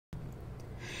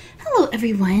Hello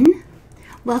everyone!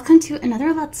 Welcome to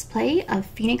another Let's Play of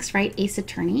Phoenix Wright Ace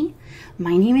Attorney.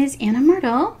 My name is Anna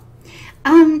Mardell.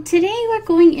 Today we're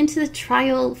going into the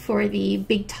trial for the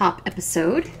Big Top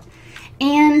episode.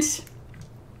 And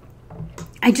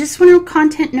I just want to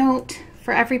content note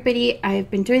for everybody,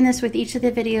 I've been doing this with each of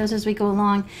the videos as we go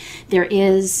along. There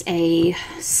is a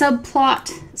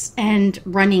subplot and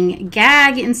running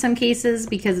gag in some cases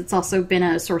because it's also been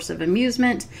a source of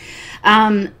amusement.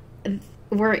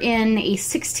 Wherein a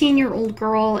 16-year-old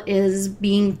girl is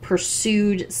being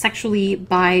pursued sexually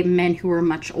by men who are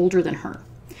much older than her.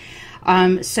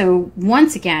 So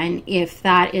once again, if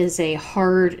that is a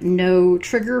hard no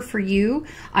trigger for you,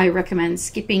 I recommend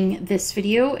skipping this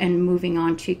video and moving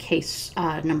on to case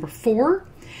number 4.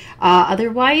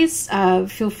 Otherwise,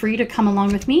 feel free to come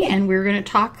along with me and we're going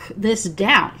to talk this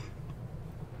down.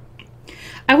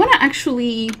 I want to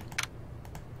actually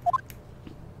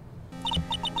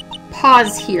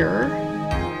pause here.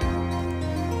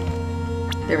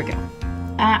 There we go.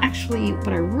 Actually, what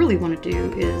I really want to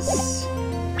do is...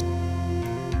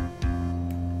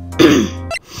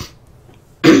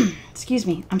 Excuse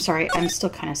me. I'm sorry. I'm still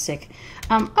kind of sick.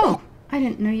 Oh, I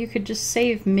didn't know you could just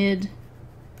save mid...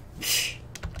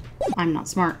 I'm not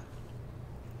smart.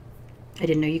 I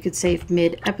didn't know you could save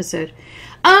mid-episode.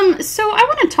 So I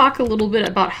want to talk a little bit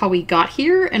about how we got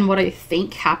here and what I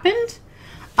think happened.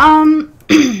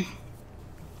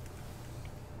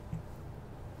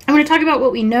 I want to talk about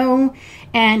what we know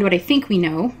and what I think we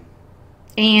know.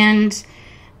 And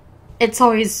it's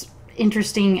always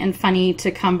interesting and funny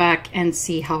to come back and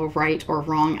see how right or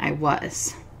wrong I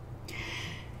was.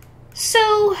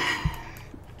 So,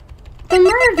 the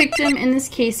murder victim in this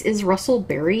case is Russell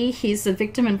Berry. He's the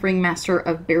victim and ringmaster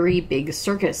of Berry Big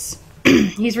Circus.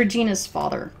 He's Regina's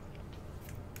father.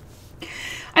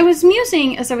 I was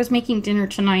musing as I was making dinner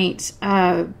tonight,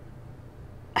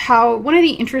 how one of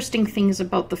the interesting things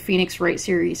about the Phoenix Wright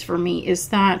series for me is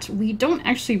that we don't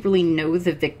actually really know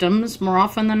the victims more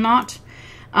often than not.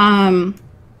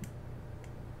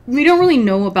 We don't really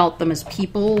know about them as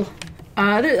people.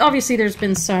 Obviously, there's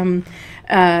been some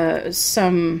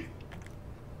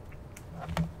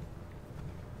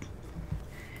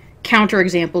counter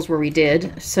examples where we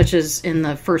did, such as in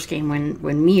the first game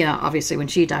when Mia, obviously when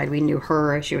she died, we knew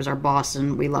her, she was our boss,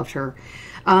 and we loved her.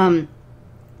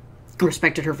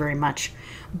 Respected her very much,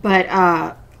 but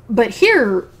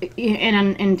here,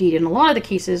 and indeed in a lot of the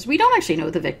cases, we don't actually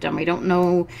know the victim. We don't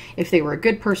know if they were a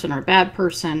good person or a bad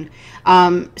person.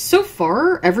 So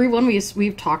far, everyone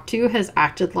we've talked to has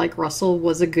acted like Russell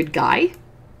was a good guy.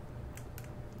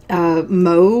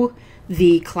 Mo,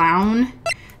 the clown,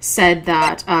 said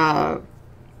that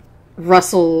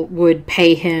Russell would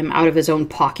pay him out of his own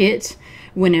pocket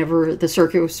whenever the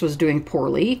circus was doing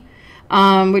poorly.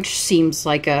 Which seems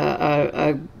like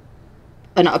an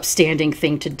upstanding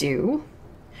thing to do.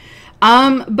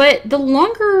 But the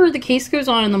longer the case goes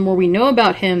on and the more we know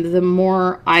about him, the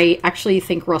more I actually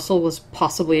think Russell was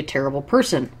possibly a terrible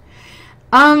person.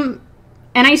 And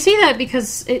I say that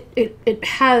because it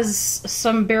has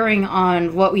some bearing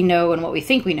on what we know and what we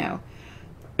think we know.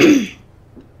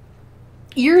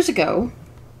 Years ago,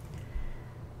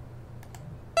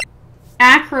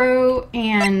 Acro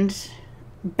and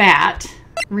Bat,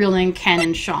 real name Ken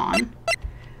and Sean,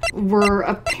 were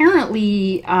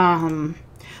apparently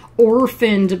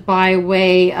orphaned by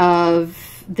way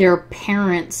of their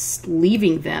parents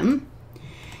leaving them,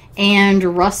 and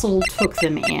Russell took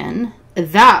them in.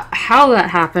 How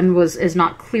that happened is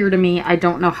not clear to me. I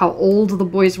don't know how old the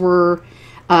boys were.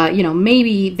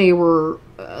 Maybe they were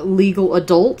legal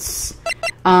adults,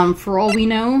 for all we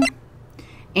know.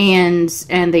 And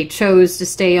they chose to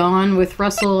stay on with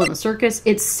Russell in the circus.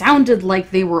 It sounded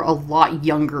like they were a lot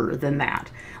younger than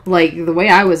that. Like, the way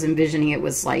I was envisioning it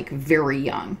was, like, very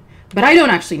young. But I don't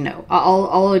actually know.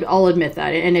 I'll admit that.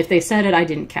 And if they said it, I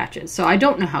didn't catch it. So I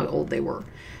don't know how old they were.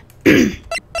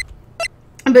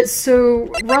 But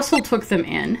so Russell took them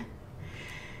in.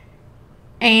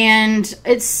 And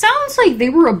it sounds like they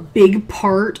were a big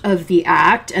part of the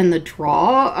act and the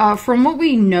draw. From what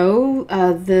we know,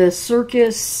 the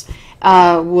circus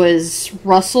was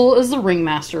Russell as the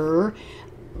ringmaster,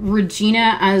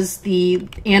 Regina as the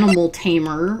animal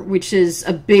tamer, which is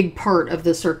a big part of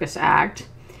the circus act,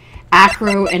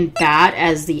 Acro and Bat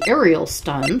as the aerial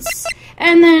stunts,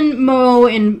 and then Mo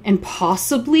and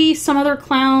possibly some other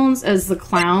clowns as the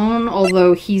clown,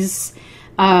 although he's...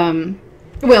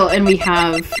 well, and we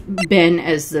have Ben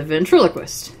as the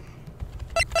ventriloquist.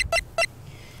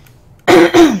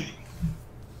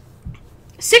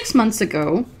 6 months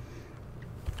ago,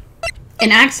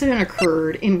 an accident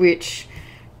occurred in which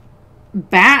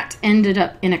Bat ended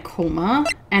up in a coma,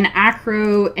 and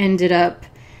Acro ended up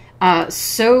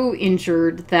so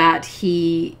injured that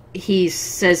he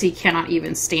says he cannot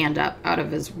even stand up out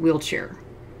of his wheelchair.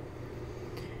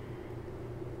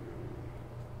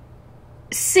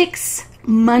 6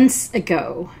 months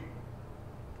ago.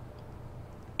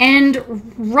 And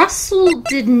Russell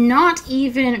did not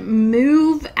even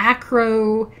move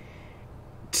Acro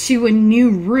to a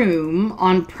new room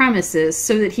on premises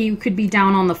so that he could be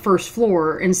down on the first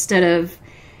floor instead of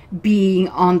being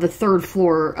on the 3rd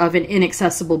floor of an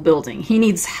inaccessible building. He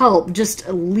needs help just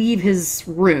to leave his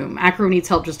room. Acro needs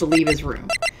help just to leave his room.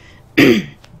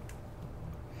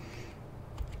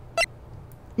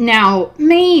 Now,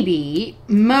 maybe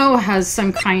Mo has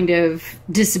some kind of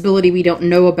disability we don't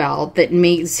know about that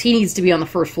makes he needs to be on the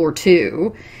 1st floor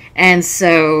too. And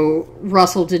so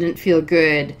Russell didn't feel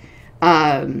good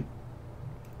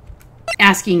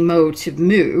asking Mo to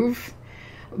move.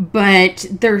 But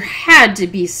there had to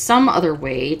be some other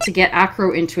way to get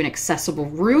Acro into an accessible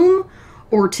room,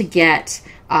 or to get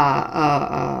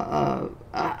I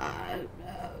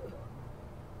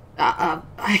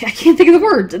can't think of the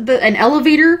word. An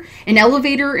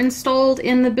elevator installed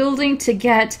in the building, to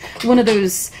get one of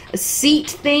those seat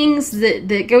things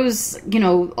that goes, you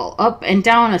know, up and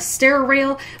down a stair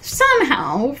rail.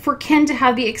 Somehow for Ken to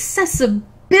have the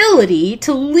accessibility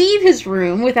to leave his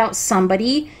room without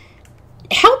somebody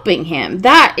helping him.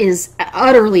 That is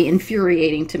utterly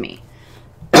infuriating to me.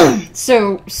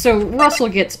 So Russell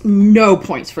gets no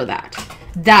points for that.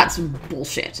 That's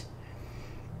bullshit.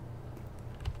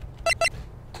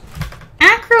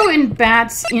 Acro and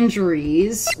Bat's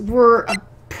injuries were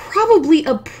probably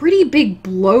a pretty big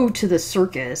blow to the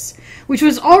circus, which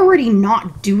was already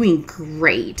not doing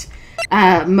great.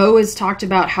 Mo has talked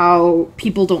about how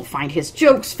people don't find his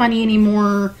jokes funny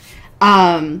anymore.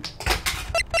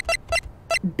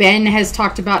 Ben has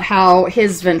talked about how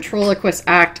his ventriloquist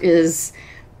act is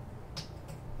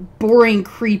boring,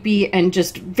 creepy, and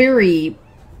just very,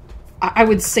 I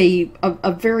would say,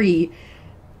 a very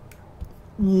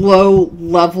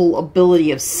low-level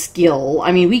ability of skill.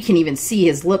 I mean, we can even see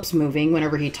his lips moving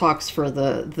whenever he talks for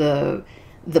the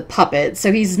puppet.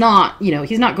 So he's not, you know,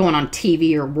 he's not going on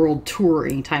TV or world tour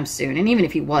anytime soon. And even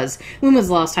if he was, when was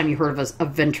the last time you heard of a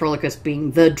ventriloquist being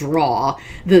the draw,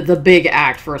 the big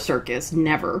act for a circus?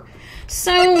 Never.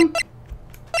 So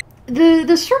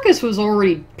the circus was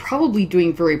already probably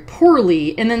doing very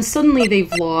poorly, and then suddenly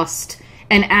they've lost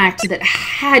an act that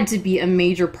had to be a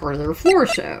major part of their floor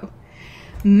show.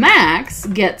 Max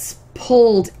gets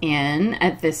pulled in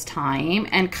at this time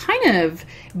and kind of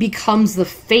becomes the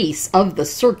face of the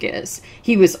circus.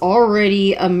 He was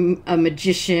already a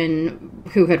magician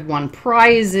who had won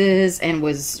prizes and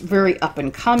was very up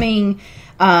and coming.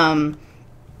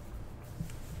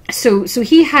 So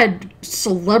he had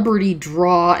celebrity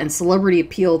draw and celebrity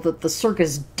appeal that the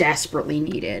circus desperately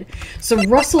needed. So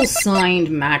Russell signed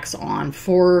Max on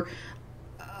for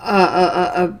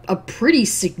a pretty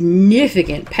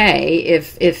significant pay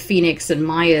if Phoenix and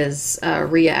Maya's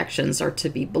reactions are to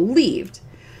be believed.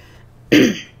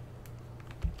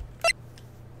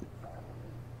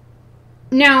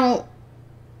 Now,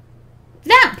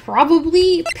 that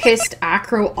probably pissed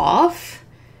Acro off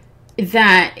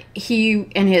that he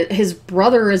and his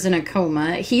brother is in a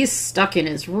coma. He's stuck in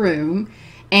his room,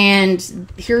 and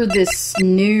here this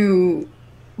new,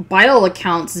 by all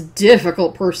accounts,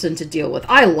 difficult person to deal with.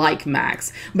 I like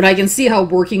Max, but I can see how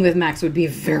working with Max would be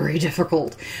very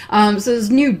difficult. So this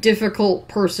new difficult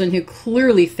person who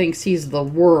clearly thinks he's the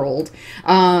world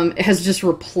has just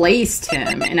replaced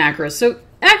him in Acro. So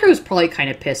Acro's probably kind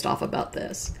of pissed off about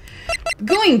this.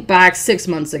 Going back 6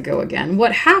 months ago again,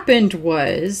 what happened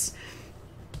was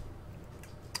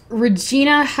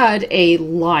Regina had a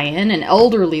lion, an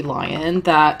elderly lion,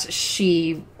 that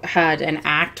she had an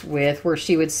act with where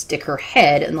she would stick her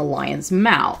head in the lion's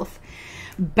mouth.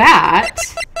 Bat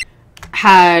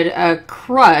had a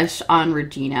crush on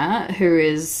Regina, who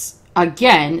is,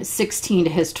 again, 16 to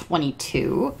his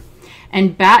 22,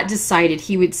 and Bat decided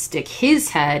he would stick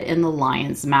his head in the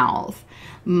lion's mouth.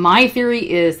 My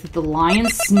theory is that the lion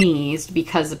sneezed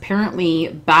because apparently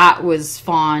Bat was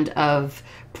fond of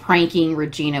pranking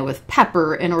Regina with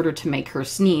pepper in order to make her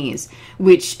sneeze,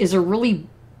 which is a really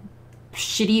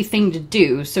shitty thing to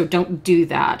do, so don't do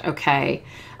that, okay?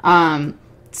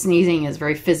 Sneezing is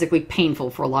very physically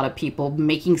painful for a lot of people.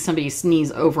 Making somebody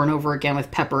sneeze over and over again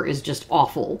with pepper is just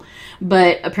awful.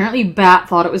 But apparently Bat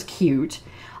thought it was cute.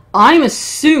 I'm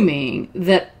assuming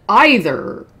that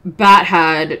either Bat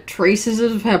had traces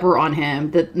of pepper on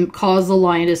him that caused the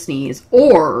lion to sneeze,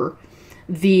 or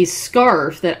the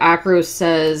scarf that Acro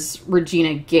says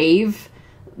Regina gave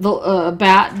the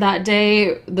bat that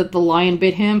day that the lion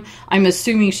bit him, I'm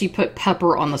assuming she put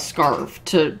pepper on the scarf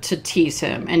to tease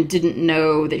him and didn't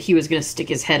know that he was going to stick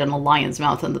his head in a lion's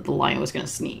mouth and that the lion was going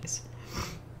to sneeze.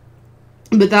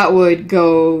 But that would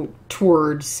go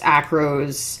towards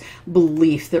Acro's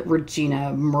belief that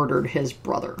Regina murdered his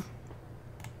brother.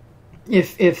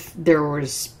 If there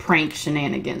was prank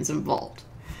shenanigans involved.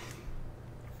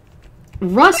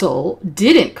 Russell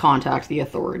didn't contact the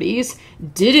authorities,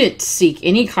 didn't seek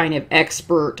any kind of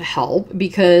expert help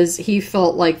because he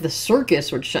felt like the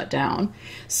circus would shut down.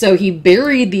 So he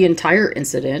buried the entire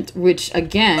incident, which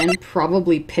again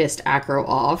probably pissed Acro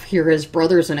off. Here his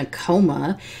brother's in a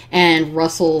coma and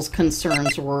Russell's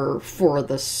concerns were for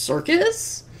the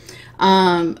circus.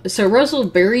 So Russell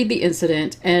buried the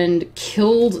incident and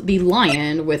killed the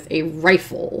lion with a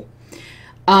rifle.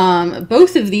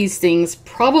 Both of these things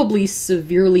probably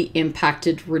severely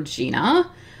impacted Regina,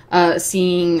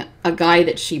 seeing a guy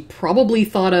that she probably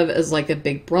thought of as like a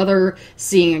big brother,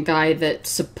 seeing a guy that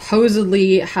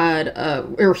supposedly had,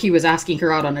 or he was asking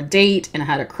her out on a date and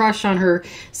had a crush on her,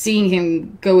 seeing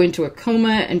him go into a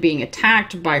coma and being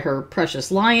attacked by her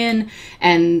precious lion,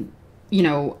 and you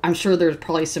know, I'm sure there's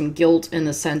probably some guilt in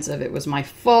the sense of it was my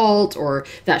fault or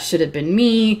that should have been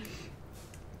me.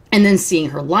 And then seeing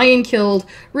her lion killed.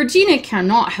 Regina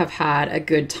cannot have had a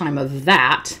good time of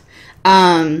that.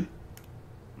 And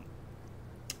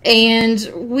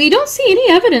we don't see any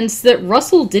evidence that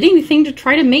Russell did anything to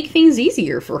try to make things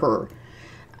easier for her.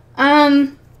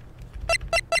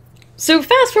 So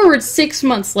fast forward 6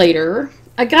 months later,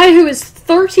 a guy who is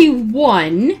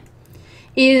 31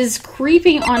 is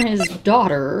creeping on his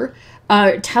daughter,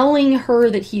 telling her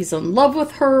that he's in love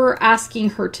with her, asking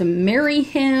her to marry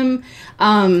him,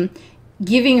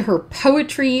 giving her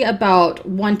poetry about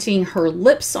wanting her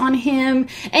lips on him.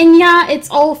 And yeah, it's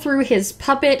all through his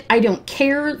puppet. I don't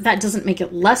care. That doesn't make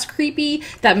it less creepy.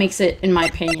 That makes it, in my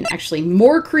opinion, actually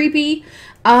more creepy.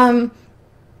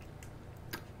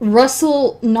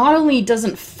 Russell not only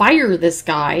doesn't fire this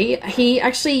guy, he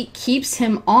actually keeps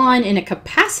him on in a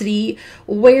capacity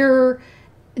where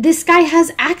this guy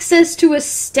has access to a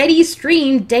steady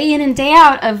stream day in and day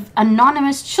out of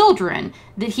anonymous children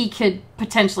that he could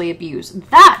potentially abuse.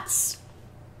 That's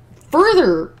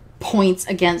further points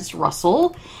against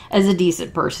Russell as a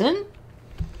decent person.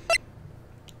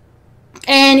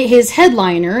 And his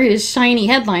headliner, his shiny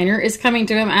headliner, is coming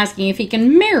to him asking if he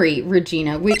can marry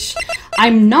Regina, which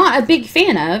I'm not a big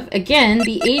fan of. Again,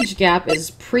 the age gap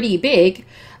is pretty big.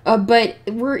 But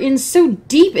we're in so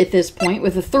deep at this point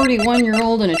with a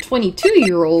 31-year-old and a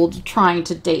 22-year-old trying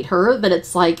to date her that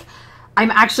it's like, I'm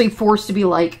actually forced to be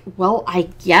like, well, I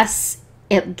guess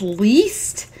at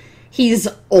least he's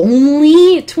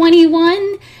only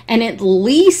 21, and at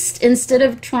least instead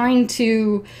of trying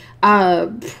to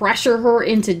pressure her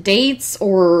into dates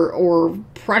or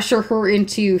pressure her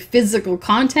into physical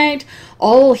contact,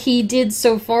 all he did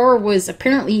so far was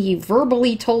apparently he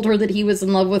verbally told her that he was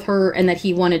in love with her and that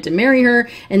he wanted to marry her,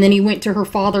 and then he went to her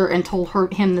father and told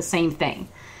him the same thing.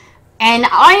 And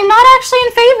I'm not actually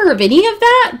in favor of any of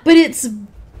that, but it's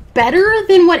better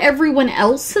than what everyone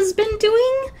else has been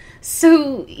doing,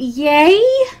 so yay.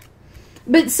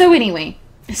 But so anyway,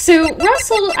 so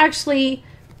Russell actually,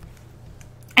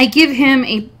 I give him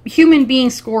a human being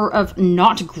score of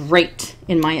not great,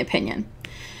 in my opinion.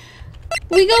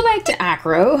 We go back to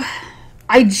Acro.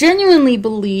 I genuinely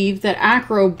believe that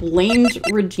Acro blamed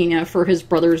Regina for his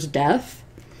brother's death.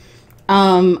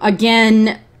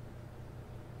 Again,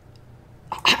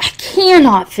 I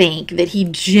cannot think that he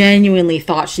genuinely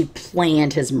thought she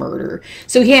planned his murder.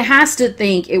 So he has to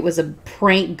think it was a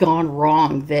prank gone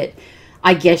wrong that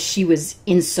I guess she was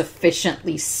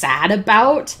insufficiently sad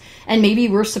about. And maybe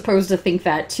we're supposed to think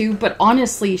that too. But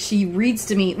honestly, she reads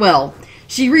to me, well,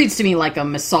 she reads to me like a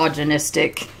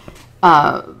misogynistic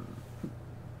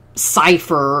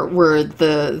cipher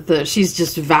where she's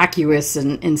just vacuous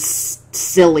and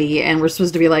silly. And we're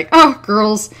supposed to be like, oh,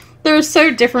 girls, they're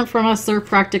so different from us. They're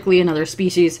practically another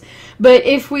species. But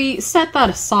if we set that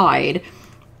aside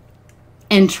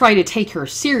and try to take her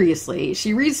seriously,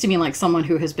 she reads to me like someone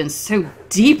who has been so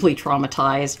deeply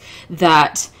traumatized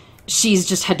that she's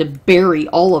just had to bury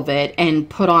all of it and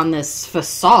put on this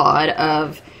facade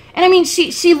of... And I mean,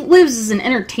 she lives as an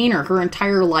entertainer. Her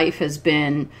entire life has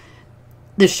been,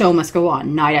 the show must go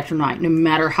on night after night. No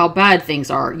matter how bad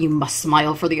things are, you must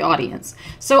smile for the audience.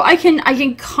 So I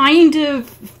can kind of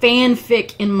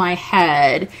fanfic in my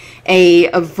head a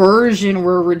version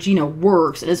where Regina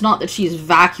works. And it's not that she's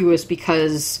vacuous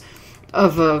because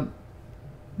of a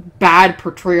bad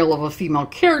portrayal of a female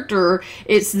character.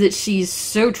 It's that she's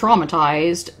so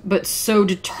traumatized, but so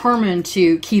determined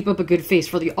to keep up a good face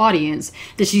for the audience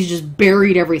that she's just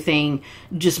buried everything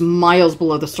just miles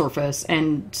below the surface,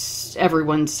 and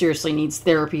everyone seriously needs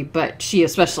therapy, but she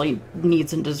especially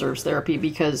needs and deserves therapy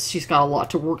because she's got a lot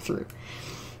to work through.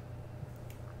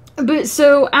 But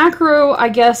so Acro, I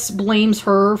guess, blames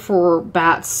her for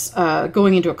Bats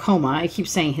going into a coma. I keep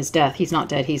saying his death. He's not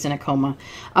dead. He's in a coma.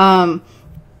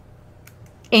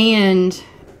 And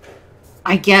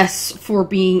I guess for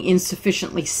being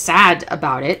insufficiently sad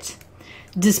about it,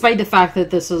 despite the fact that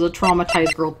this is a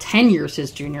traumatized girl 10 years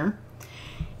his junior.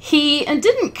 He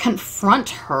didn't confront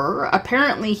her.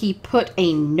 Apparently he put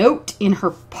a note in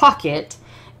her pocket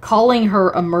calling her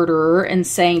a murderer and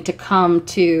saying to come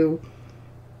to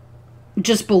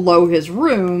just below his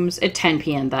rooms at 10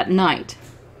 p.m. that night.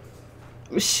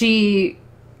 She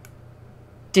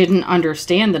didn't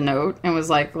understand the note and was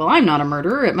like, well, I'm not a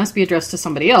murderer. It must be addressed to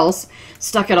somebody else.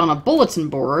 Stuck it on a bulletin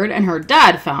board, and her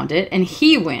dad found it, and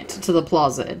he went to the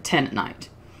plaza at 10 at night.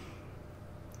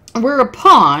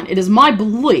 Whereupon, it is my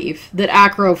belief that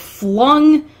Acro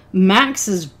flung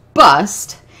Max's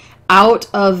bust out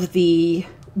of the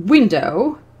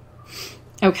window,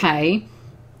 okay,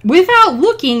 without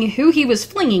looking who he was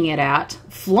flinging it at,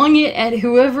 flung it at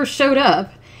whoever showed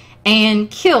up, and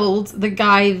killed the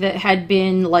guy that had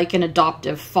been like an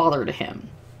adoptive father to him.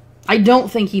 I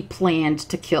don't think he planned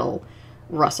to kill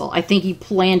Russell. I think he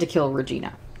planned to kill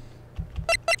Regina.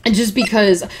 And just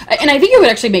because, and I think it would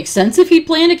actually make sense if he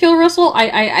planned to kill Russell.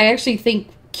 I actually think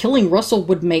killing Russell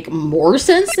would make more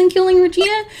sense than killing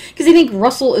Regina, because I think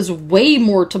Russell is way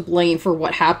more to blame for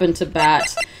what happened to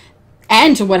Bat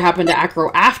and to what happened to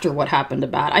Acro after what happened to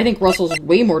Bat. I think Russell's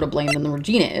way more to blame than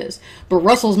Regina is. But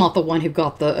Russell's not the one who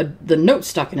got the note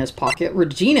stuck in his pocket.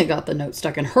 Regina got the note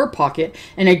stuck in her pocket,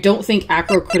 and I don't think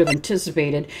Acro could have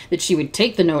anticipated that she would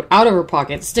take the note out of her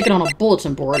pocket, stick it on a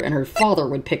bulletin board, and her father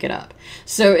would pick it up.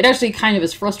 So it actually kind of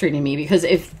is frustrating me, because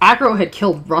if Acro had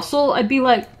killed Russell, I'd be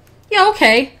like, yeah,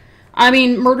 okay. I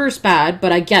mean, murder's bad,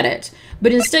 but I get it.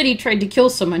 But instead he tried to kill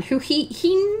someone who he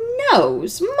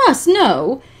must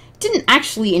know, didn't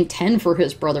actually intend for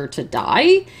his brother to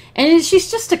die, and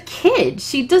she's just a kid.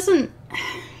 She doesn't...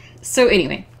 So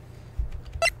anyway.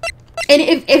 And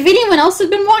if anyone else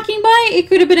had been walking by, it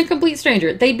could have been a complete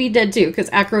stranger. They'd be dead too, because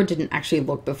Acro didn't actually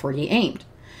look before he aimed.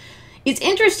 It's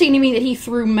interesting to me that he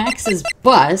threw Max's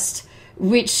bust,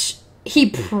 which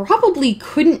he probably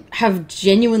couldn't have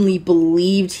genuinely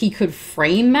believed he could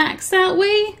frame Max that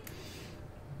way.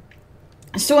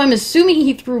 So I'm assuming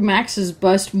he threw Max's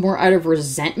bust more out of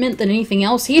resentment than anything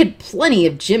else. He had plenty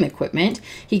of gym equipment.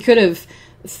 He could have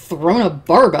thrown a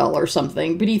barbell or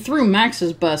something, but he threw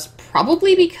Max's bust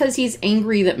probably because he's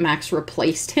angry that Max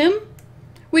replaced him,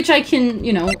 which I can,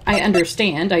 I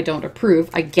understand. I don't approve.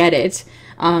 I get it.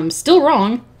 Still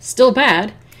wrong. Still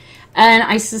bad. And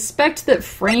I suspect that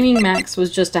framing Max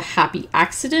was just a happy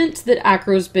accident that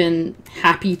Acro's been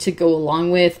happy to go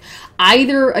along with.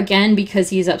 Either, again, because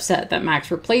he's upset that Max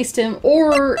replaced him,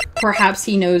 or perhaps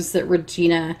he knows that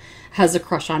Regina has a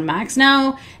crush on Max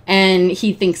now, and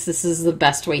he thinks this is the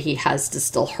best way he has to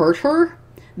still hurt her.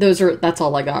 That's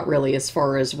all I got, really, as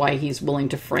far as why he's willing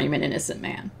to frame an innocent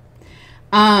man.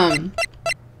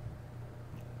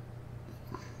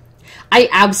 I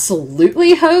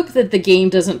absolutely hope that the game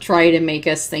doesn't try to make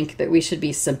us think that we should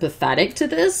be sympathetic to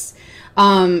this,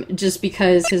 just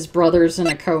because his brother's in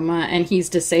a coma and he's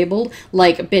disabled.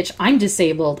 Like, bitch, I'm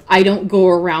disabled. I don't go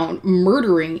around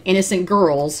murdering innocent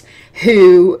girls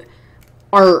who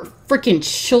are freaking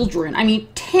children. I mean,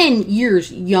 10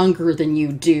 years younger than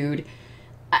you, dude.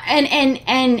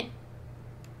 And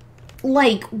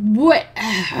like, what?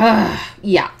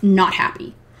 Yeah, not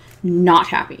happy. Not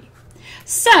happy.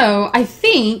 So, I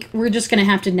think we're just going to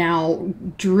have to now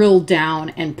drill down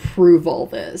and prove all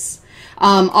this.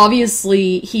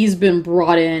 Obviously, he's been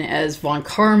brought in as Von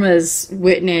Karma's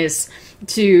witness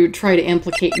to try to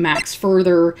implicate Max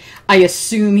further. I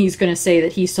assume he's going to say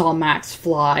that he saw Max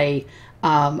fly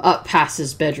up past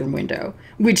his bedroom window,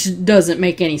 which doesn't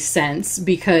make any sense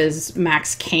because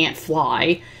Max can't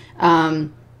fly.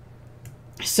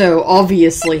 So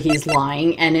obviously he's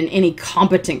lying, and in any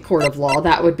competent court of law,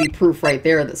 that would be proof right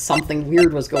there that something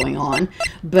weird was going on.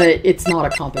 But it's not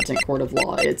a competent court of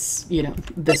law. It's,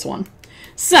 this one.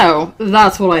 So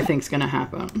that's what I think is going to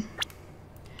happen.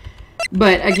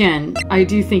 But again, I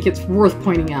do think it's worth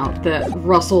pointing out that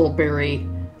Russell Berry,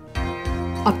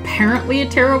 apparently a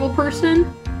terrible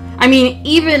person. I mean,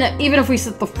 even if we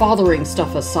set the fathering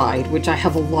stuff aside, which I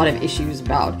have a lot of issues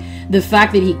about, the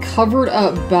fact that he covered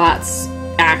up Bat's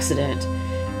accident,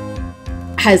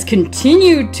 has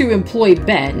continued to employ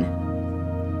Ben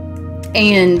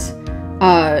and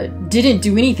didn't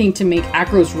do anything to make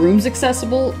Acro's rooms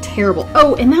accessible. Terrible.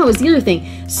 Oh, and that was the other thing.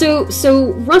 So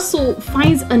Russell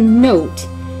finds a note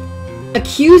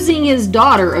accusing his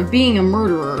daughter of being a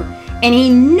murderer, and he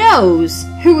knows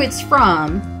who it's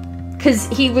from because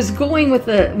he was going with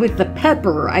the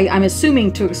pepper. I'm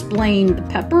assuming to explain the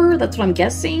pepper. That's what I'm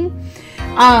guessing.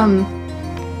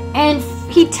 And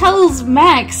he tells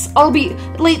Max, "I'll be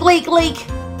like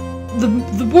the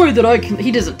boy that I can."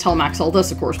 He doesn't tell Max all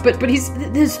this, of course, but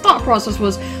his thought process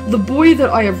was, "The boy that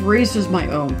I have raised as my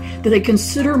own, that I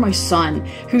consider my son,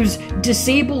 who's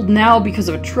disabled now because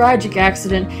of a tragic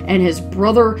accident, and his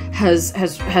brother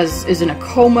is in a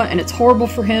coma, and it's horrible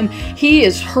for him. He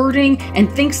is hurting and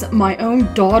thinks that my own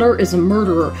daughter is a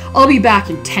murderer. I'll be back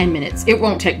in 10 minutes. It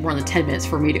won't take more than 10 minutes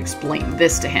for me to explain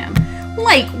this to him."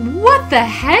 Like, what the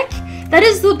heck? That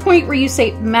is the point where you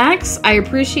say, "Max, I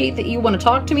appreciate that you want to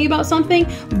talk to me about something,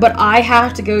 but I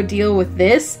have to go deal with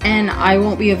this, and I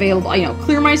won't be available. You know,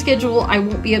 clear my schedule. I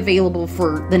won't be available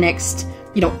for the next,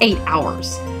 8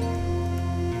 hours."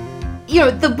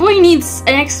 The boy needs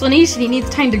an explanation. He needs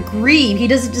time to grieve. He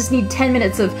doesn't just need 10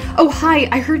 minutes of, "Oh, hi,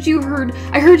 I heard you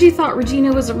thought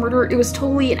Regina was a murderer. It was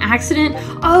totally an accident."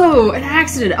 "Oh, an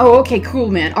accident. Oh, okay,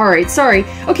 cool, man. All right, sorry.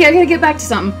 Okay, I gotta get back to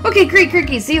something. Okay, great,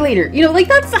 see you later."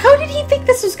 That's, how did he think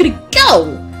this was gonna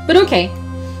go? But okay.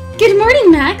 "Good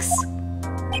morning, Max."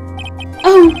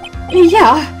 "Oh,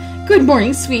 yeah. Good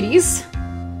morning, sweeties."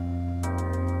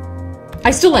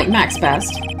 I still like Max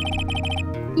best.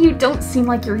 "You don't seem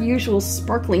like your usual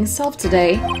sparkling self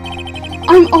today."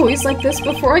 "I'm always like this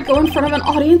before I go in front of an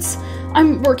audience.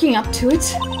 I'm working up to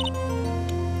it."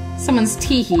 Someone's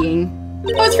tee-heeing.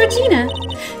 "Oh, it's Regina."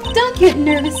 "Don't get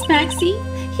nervous, Maxie.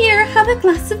 Here, have a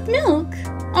glass of milk."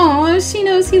 Oh, she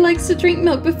knows he likes to drink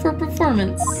milk before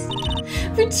performance.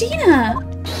 "Regina!"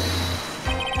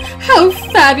 "How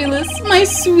fabulous! My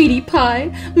sweetie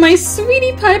pie! My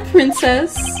sweetie pie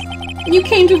princess! You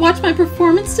came to watch my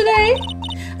performance today?"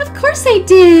 "Of course I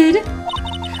did.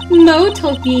 Mo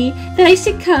told me that I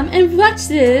should come and watch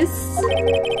this."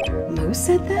 Mo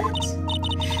said that?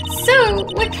 "So,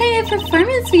 what kind of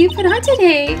performance will you put on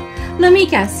today? Let me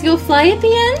guess, you'll fly at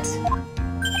the end?"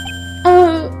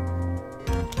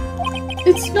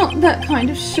 It's not that kind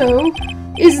of show.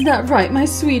 Is that right, my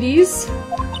sweeties?"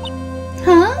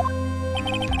 "Huh?"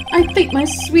 "I think my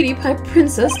sweetie pie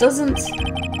princess doesn't..."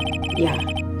 Yeah,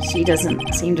 she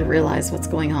doesn't seem to realize what's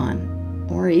going on.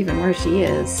 Or even where she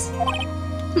is.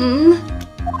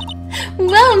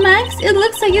 "Well, Max, it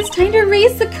looks like it's time to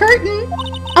raise the curtain.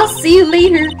 I'll see you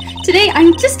later. Today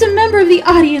I'm just a member of the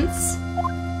audience."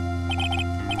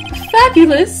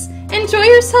 "Fabulous! Enjoy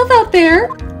yourself out there."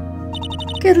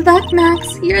 "Good luck,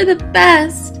 Max. You're the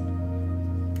best."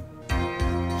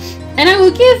 And I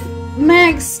will give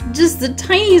Max just the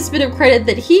tiniest bit of credit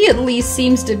that he at least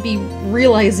seems to be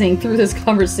realizing through this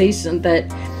conversation that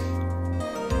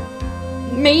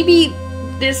maybe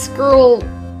this girl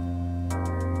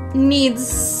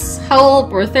needs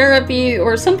help or therapy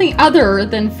or something other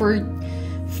than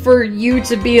for you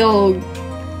to be all,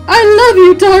 "I love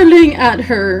you, darling," at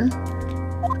her.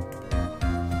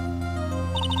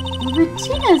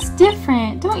 Regina's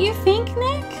different, don't you think,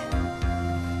 Nick?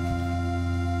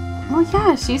 Well,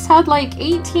 yeah, she's had like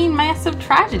 18 massive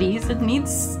tragedies and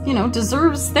needs,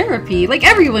 deserves therapy. Like,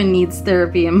 everyone needs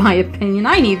therapy, in my opinion.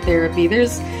 I need therapy.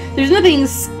 There's nothing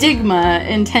stigma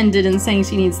intended in saying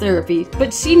she needs therapy,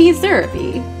 but she needs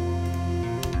therapy.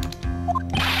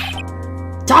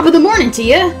 Top of the morning to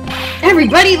you!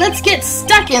 Everybody, let's get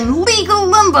stuck in legal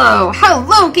limbo! How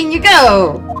low can you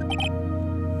go?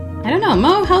 I don't know,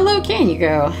 Mo, how low can you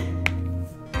go?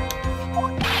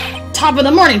 Top of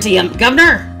the morning to you,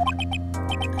 Governor!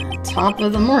 Top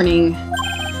of the morning.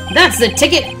 That's the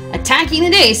ticket! Attacking the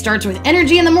day starts with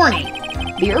energy in the morning.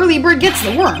 The early bird gets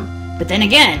the worm. But then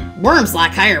again, worms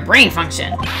lack higher brain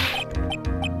function.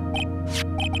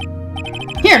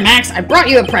 Here, Max, I brought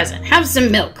you a present. Have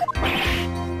some milk.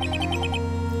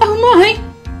 Oh my!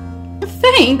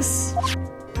 Thanks!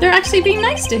 They're actually being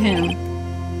nice to him.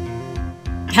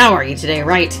 How are you today,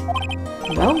 Wright?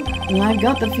 Well, I've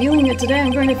got the feeling that today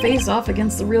I'm going to face off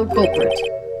against the real culprit.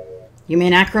 You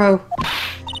mean Acro?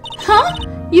 Huh?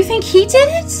 You think he did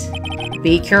it?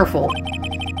 Be careful.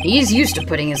 He's used to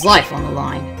putting his life on the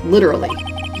line. Literally.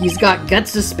 He's got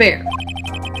guts to spare.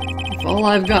 If all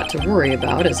I've got to worry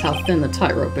about is how thin the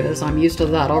tightrope is, I'm used to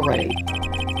that already.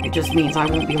 It just means I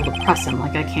won't be able to press him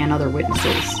like I can other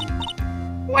witnesses.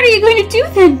 What are you going to do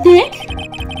then, Nick?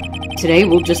 Today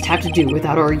we'll just have to do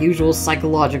without our usual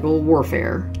psychological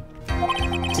warfare.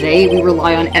 Today, we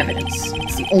rely on evidence.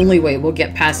 It's the only way we'll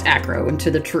get past Acro and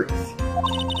to the truth.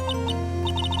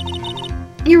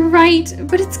 You're right,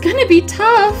 but it's gonna be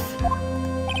tough.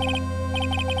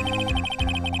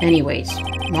 Anyways,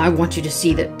 I want you to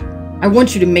see that... I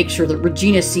want you to make sure that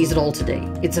Regina sees it all today.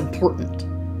 It's important.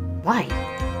 Why?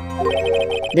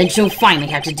 Then she'll finally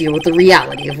have to deal with the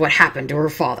reality of what happened to her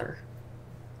father.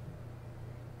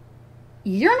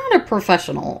 You're not a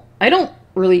professional. I don't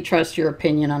really trust your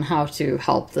opinion on how to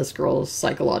help this girl's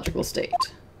psychological state.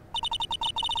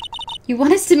 You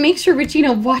want us to make sure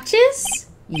Regina watches?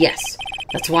 Yes,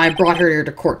 that's why I brought her here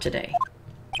to court today.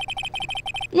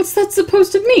 What's that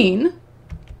supposed to mean?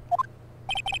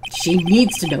 She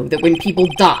needs to know that when people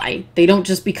die, they don't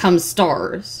just become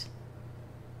stars.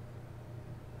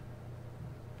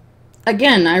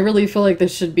 Again, I really feel like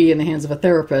this should be in the hands of a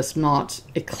therapist, not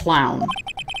a clown.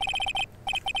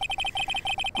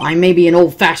 I may be an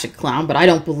old-fashioned clown, but I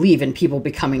don't believe in people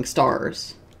becoming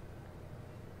stars.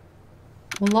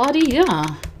 Well, Lottie, yeah.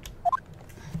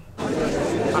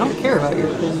 I don't care about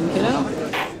your opinion, kiddo.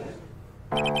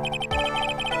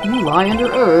 You lie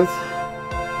under oath.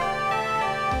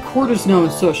 Court is now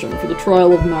in session for the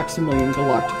trial of Maximilian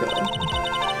Galactica.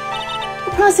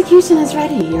 The prosecution is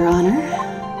ready, Your Honor.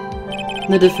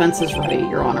 The defense is ready,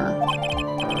 Your Honor.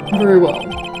 Very well.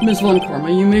 Ms. Von Karma,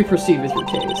 you may proceed with your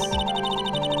case.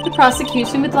 The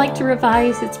prosecution would like to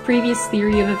revise its previous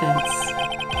theory of events.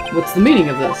 What's the meaning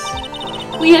of this?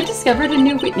 We have discovered a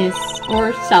new witness,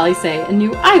 or shall I say, a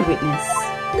new eyewitness.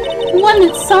 One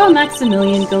that saw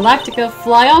Maximilian Galactica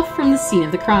fly off from the scene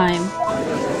of the crime.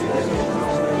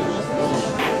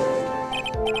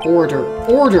 Order.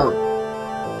 Order!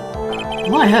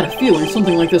 Well, I had a feeling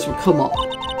something like this would come up.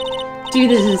 Due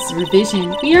to this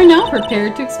revision, we are now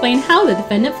prepared to explain how the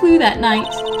defendant flew that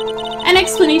night. An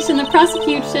explanation the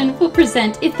prosecution will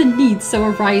present if the need so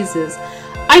arises.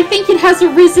 I think it has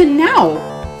arisen now.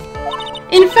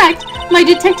 In fact, my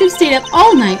detective stayed up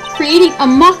all night creating a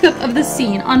mock-up of the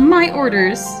scene on my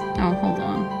orders. Oh, hold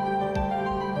on.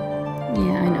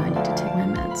 Yeah, I know I need to take my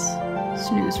meds.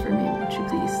 Snooze for me, won't you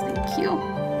please? Thank you.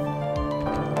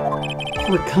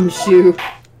 Here comes you.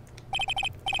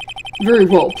 Very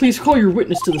well, please call your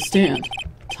witness to the stand.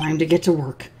 Time to get to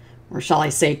work. Or shall I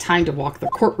say, time to walk the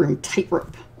courtroom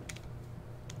tightrope.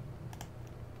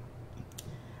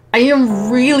 I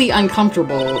am really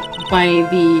uncomfortable by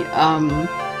the,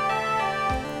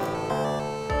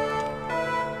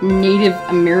 Native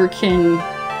American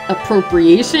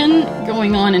appropriation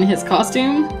going on in his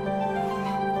costume.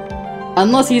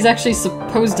 Unless he's actually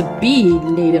supposed to be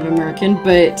Native American,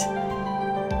 but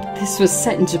this was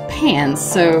set in Japan,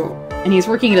 so... And he's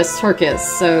working at a circus,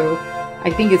 so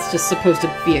I think it's just supposed to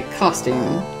be a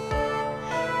costume.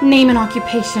 Name and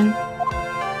occupation.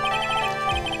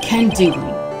 Ken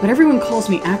Dingley, but everyone calls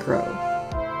me Acro.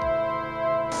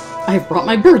 I've brought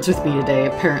my birds with me today,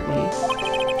 apparently.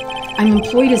 I'm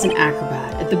employed as an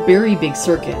acrobat at the Very Big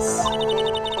Circus.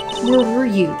 Where were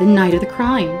you the night of the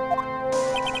crime?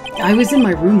 I was in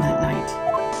my room that night.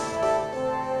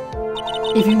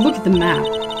 If you look at the map...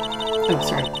 Oh,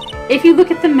 sorry. If you look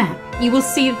at the map, you will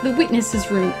see that the witness's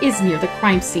room is near the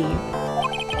crime scene.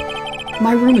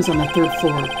 My room is on the 3rd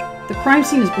floor. The crime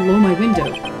scene is below my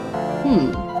window.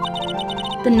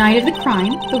 The night of the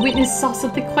crime, the witness saw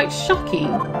something quite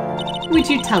shocking. Would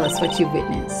you tell us what you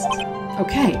witnessed?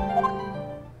 Okay.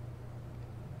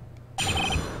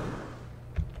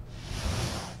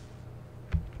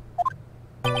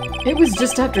 It was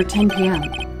just after 10 p.m.,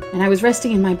 and I was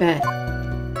resting in my bed.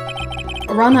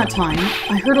 Around that time,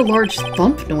 I heard a large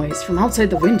thump noise from outside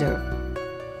the window.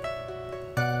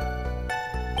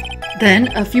 Then,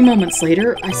 a few moments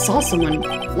later, I saw someone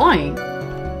flying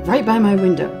right by my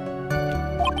window.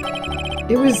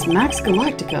 It was Max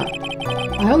Galactica.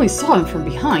 I only saw him from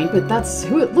behind, but that's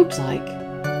who it looked like.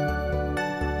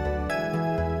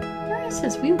 Where is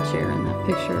his wheelchair in that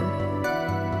picture?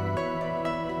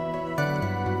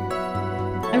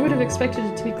 I would have expected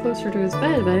it to be closer to his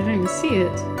bed, but I didn't even see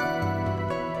it.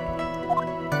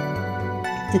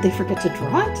 Did they forget to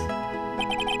draw it?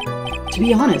 To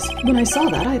be honest, when I saw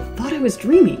that, I thought I was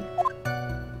dreaming.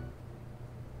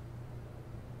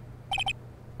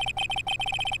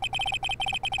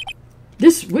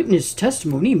 This witness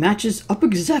testimony matches up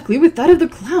exactly with that of the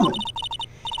clown.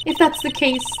 If that's the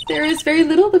case, there is very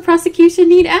little the prosecution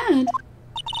need add.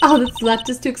 All that's left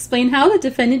is to explain how the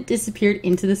defendant disappeared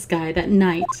into the sky that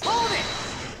night.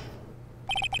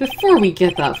 Before we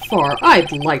get that far,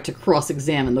 I'd like to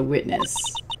cross-examine the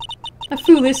witness. A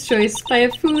foolish choice by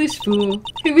a foolish fool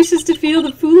who wishes to feel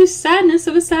the foolish sadness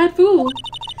of a sad fool.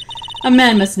 A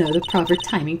man must know the proper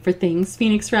timing for things,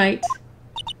 Phoenix Wright.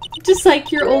 Just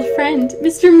like your old friend,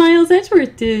 Mr. Miles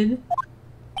Edgeworth did.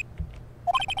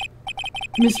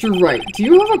 Mr. Wright, do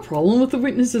you have a problem with the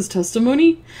witness's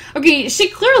testimony? Okay, she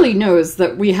clearly knows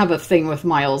that we have a thing with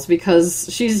Miles because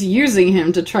she's using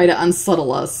him to try to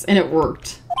unsettle us, and it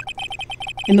worked.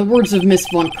 In the words of Miss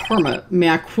Von Karma, may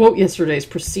I quote yesterday's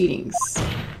proceedings?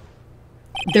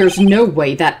 There's no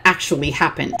way that actually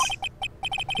happened.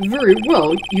 Very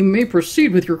well, you may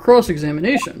proceed with your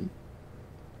cross-examination.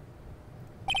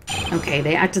 Okay,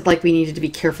 they acted like we needed to be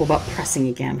careful about pressing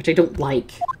again, which I don't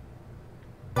like.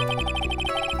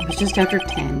 It was just after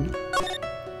 10.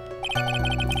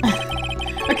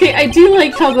 Okay, I do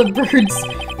like how the birds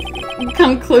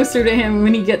come closer to him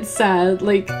when he gets sad.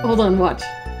 Like, hold on, watch.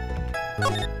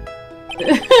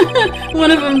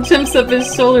 One of them jumps up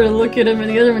his shoulder to look at him, and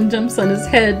the other one jumps on his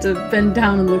head to bend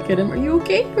down and look at him. Are you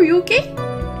okay? Are you okay?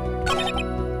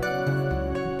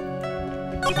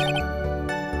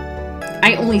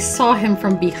 I only saw him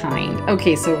from behind.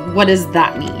 Okay, so what does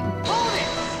that mean?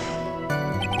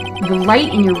 The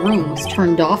light in your room was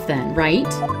turned off then, right?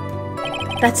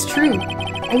 That's true.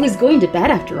 I was going to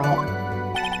bed after all.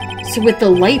 So with the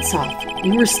lights off,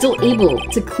 you were still able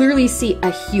to clearly see a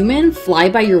human fly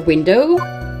by your window?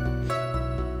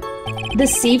 The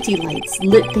safety lights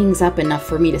lit things up enough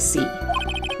for me to see.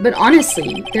 But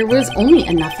honestly, there was only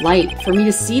enough light for me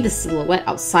to see the silhouette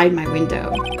outside my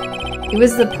window. It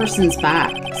was the person's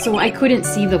back, so I couldn't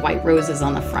see the white roses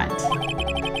on the front.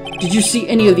 Did you see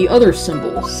any of the other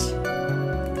symbols?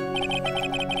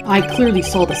 I clearly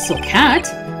saw the silk hat,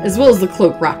 as well as the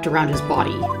cloak wrapped around his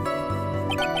body.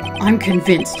 I'm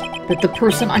convinced that the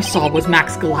person I saw was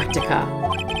Max Galactica.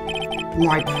 The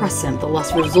more I press him, the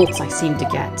less results I seem to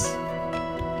get.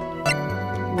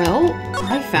 Well,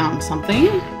 I found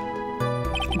something.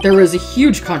 There is a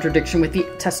huge contradiction with the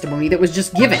testimony that was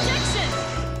just given.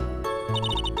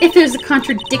 If there's a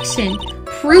contradiction,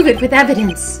 prove it with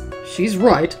evidence. She's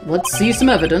right. Let's see some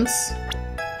evidence.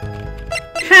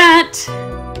 Hat!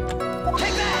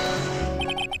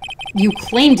 You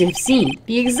claim to have seen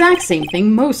the exact same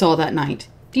thing Mo saw that night.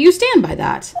 Do you stand by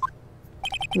that?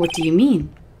 What do you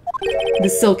mean? The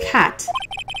silk hat.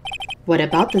 What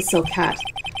about the silk hat?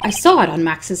 I saw it on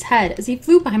Max's head as he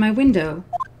flew by my window.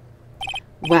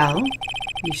 Well,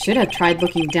 you should have tried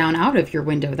looking down out of your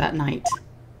window that night.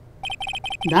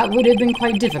 That would have been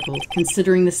quite difficult,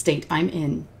 considering the state I'm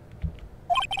in.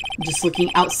 Just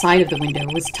looking outside of the window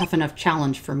was a tough enough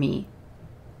challenge for me.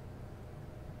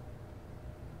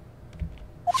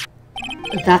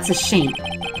 That's a shame,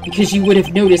 because you would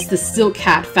have noticed the silk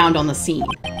hat found on the scene.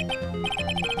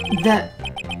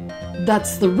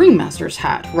 That's the ringmaster's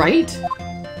hat, right?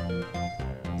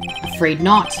 Afraid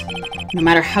not. No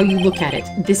matter how you look at it,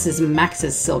 this is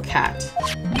Max's silk hat.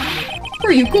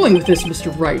 Where are you going with this,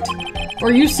 Mr. Wright?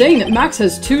 Are you saying that Max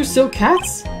has 2 silk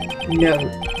hats? No.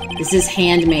 This is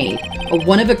handmade, a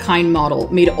one-of-a-kind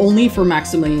model made only for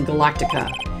Maximilian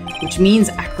Galactica, which means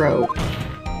Acro.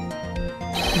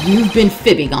 You've been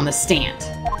fibbing on the stand.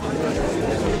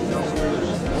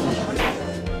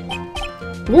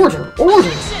 Order!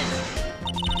 Order!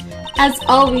 As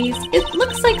always, it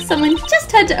looks like someone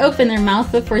just had to open their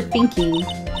mouth before thinking.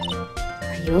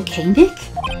 Are you okay, Nick?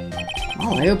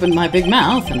 Well, I opened my big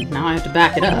mouth, and now I have to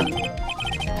back it up.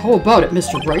 How about it,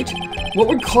 Mr. Wright? What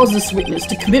would cause this witness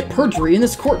to commit perjury in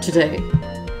this court today?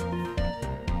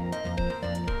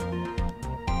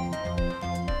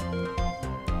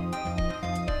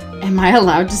 Am I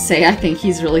allowed to say I think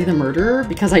he's really the murderer?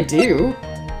 Because I do.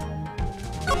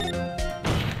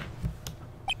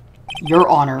 Your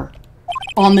Honor,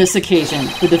 on this occasion,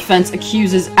 the defense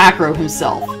accuses Acro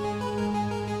himself.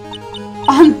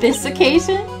 On this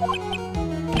occasion?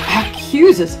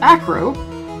 Accuses Acro?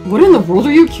 What in the world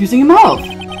are you accusing him of?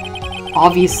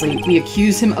 Obviously, we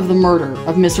accuse him of the murder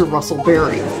of Mr. Russell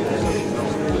Berry.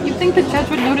 You'd think the judge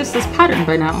would notice this pattern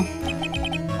by now.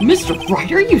 Mr.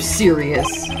 Wright, are you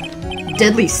serious?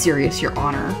 Deadly serious, Your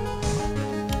Honor.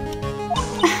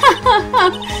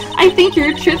 I think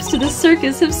your trips to the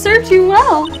circus have served you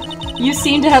well. You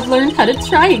seem to have learned how to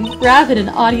try and grab at an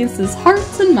audience's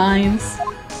hearts and minds.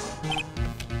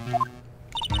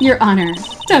 Your Honor,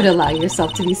 don't allow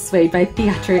yourself to be swayed by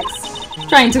theatrics.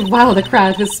 Trying to wow the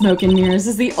crowd with smoke and mirrors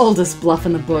is the oldest bluff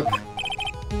in the book.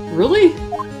 Really?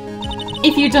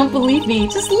 If you don't believe me,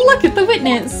 just look at the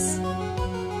witness.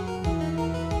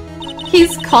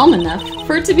 He's calm enough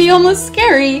for it to be almost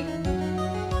scary.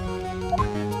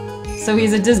 So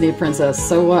he's a Disney princess,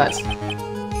 so what?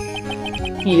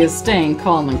 He is staying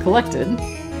calm and collected.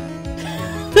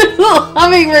 The little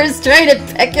hummingbird's trying to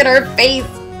peck at our face.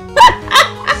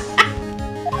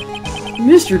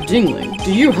 Mr. Dingling,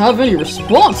 do you have any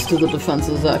response to the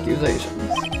defense's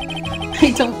accusations?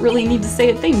 I don't really need to say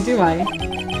a thing, do I?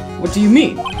 What do you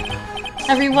mean?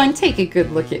 Everyone, take a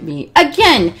good look at me.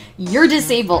 Again, you're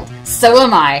disabled. So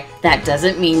am I. That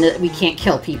doesn't mean that we can't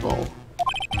kill people.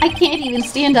 I can't even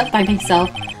stand up by myself,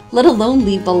 let alone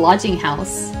leave the lodging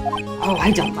house. Oh,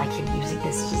 I don't like him using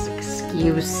this as an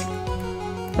excuse.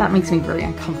 That makes me very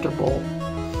uncomfortable.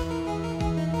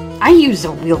 I use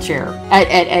a wheelchair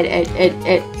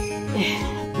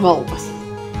well,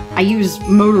 I use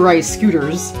motorized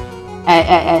scooters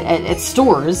at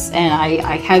stores, and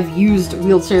I have used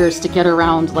wheelchairs to get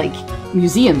around, like,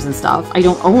 museums and stuff. I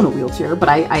don't own a wheelchair, but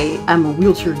I am a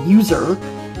wheelchair user.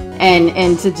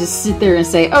 And to just sit there and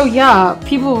say, oh yeah,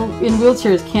 people in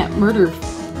wheelchairs can't murder,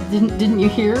 didn't you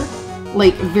hear?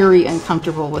 Like, very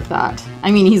uncomfortable with that.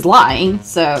 I mean, he's lying,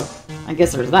 so I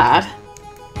guess there's that.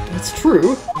 That's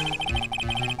true.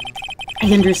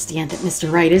 I understand that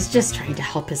Mr. Wright is just trying to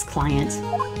help his client.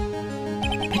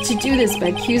 But you do this by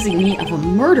accusing me of a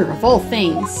murder of all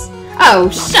things. Oh,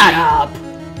 shut up!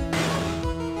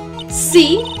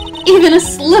 See? Even a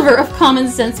sliver of common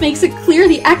sense makes it clear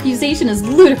the accusation is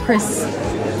ludicrous.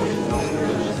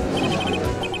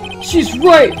 She's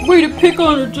right! Way to pick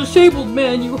on a disabled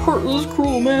man, you heartless,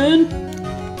 cruel man!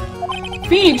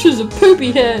 Phoenix is a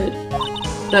poopy head!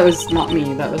 That was not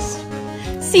me, that was...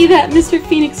 See that, Mr.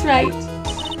 Phoenix Wright?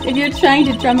 If you're trying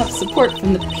to drum up support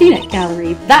from the peanut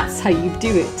gallery, that's how you do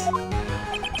it.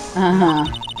 Uh-huh.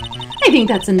 I think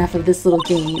that's enough of this little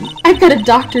game. I've got a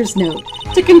doctor's note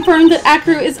to confirm that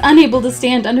Acro is unable to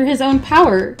stand under his own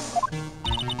power.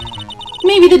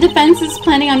 Maybe the defense is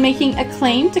planning on making a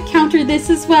claim to counter this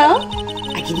as well?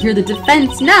 I can hear the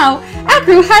defense now.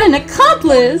 Acro had an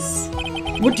accomplice!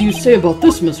 What do you say about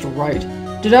this, Mr. Wright?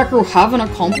 Did Acro have an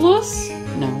accomplice?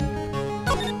 No.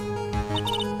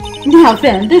 Now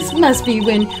then, this must be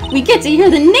when we get to hear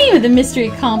the name of the mystery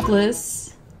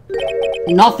accomplice.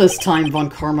 Not this time, Von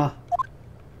Karma.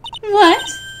 What?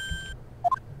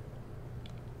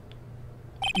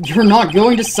 You're not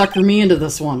going to sucker me into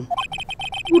this one.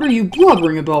 What are you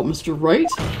blubbering about, Mr. Wright?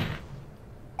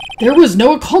 There was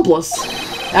no accomplice.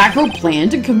 Acro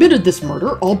planned and committed this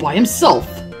murder all by himself.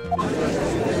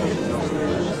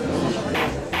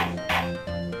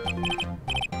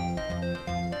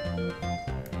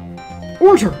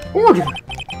 Order! Order!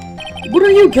 What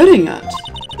are you getting at?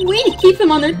 Way to keep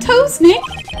them on their toes, Nick!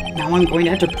 Now I'm going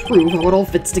to have to prove how it all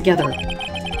fits together.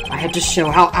 I have to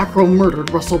show how Acro murdered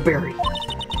Russell Berry.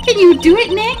 Can you do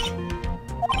it, Nick?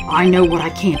 I know what I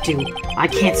can't do. I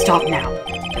can't stop now.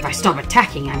 If I stop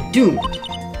attacking, I'm doomed.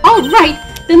 Alright,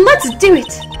 then let's do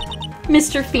it!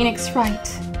 Mr. Phoenix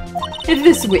Wright. If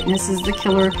this witness is the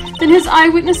killer, then his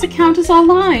eyewitness account is all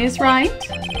lies, right?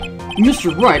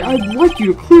 Mr. Wright, I'd like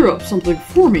you to clear up something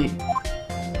for me.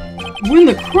 When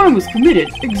the crime was committed,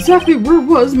 exactly where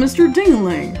was Mr.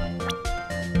 Dingling?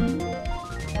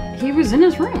 He was in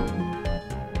his room.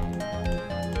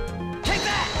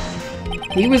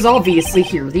 He was obviously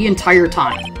here the entire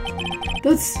time.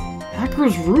 That's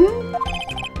Acro's room?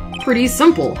 Pretty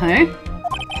simple, hey?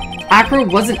 Acro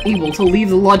wasn't able to leave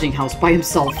the lodging house by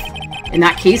himself. In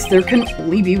that case, there can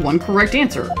only be one correct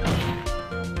answer.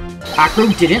 Acro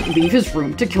didn't leave his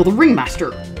room to kill the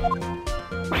ringmaster.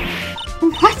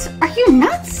 What? Are you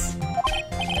nuts?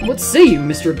 What say you,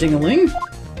 Mr. Dingaling?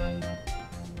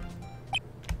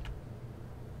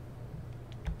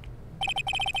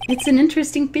 It's an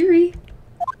interesting theory.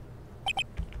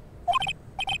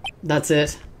 That's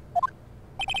it.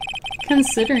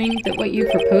 Considering that what you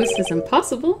proposed is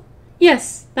impossible,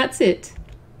 yes, that's it.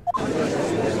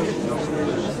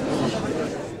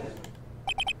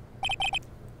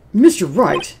 Mr.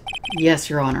 Wright. Yes,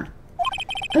 Your Honor.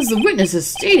 As the witness has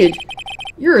stated,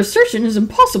 your assertion is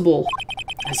impossible.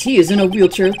 As he is in a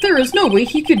wheelchair, there is no way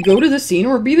he could go to the scene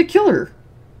or be the killer.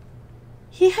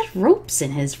 He had ropes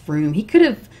in his room. He could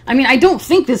have... I mean, I don't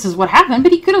think this is what happened,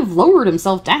 but he could have lowered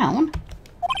himself down.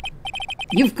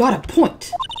 You've got a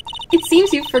point. It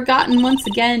seems you've forgotten once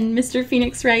again, Mr.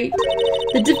 Phoenix Wright.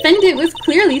 The defendant was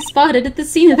clearly spotted at the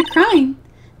scene of the crime.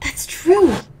 That's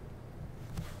true.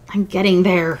 I'm getting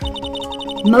there.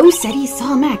 Mo said he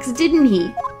saw Max, didn't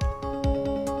he?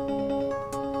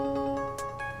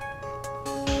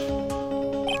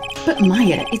 But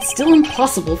Maya, it's still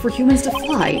impossible for humans to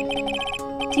fly.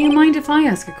 Do you mind if I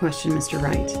ask a question, Mr.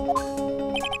 Wright?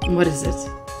 What is it?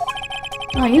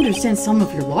 I understand some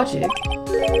of your logic.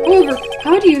 However,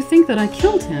 how do you think that I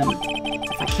killed him?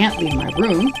 If I can't leave my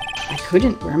room, I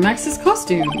couldn't wear Max's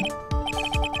costume.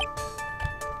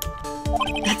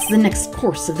 That's the next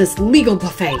course of this legal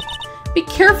buffet. Be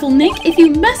careful, Nick, if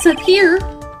you mess up here.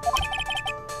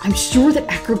 I'm sure that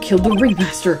Acro killed the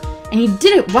ringmaster, and he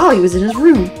did it while he was in his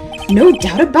room. No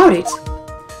doubt about it.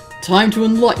 Time to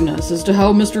enlighten us as to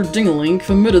how Mr. Dingaling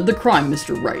committed the crime,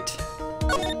 Mr. Wright.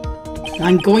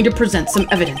 I'm going to present some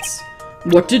evidence.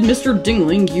 What did Mr.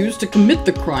 Dingaling use to commit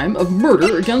the crime of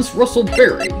murder against Russell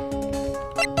Berry?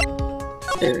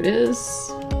 There it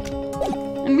is.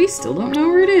 And we still don't know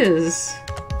where it is.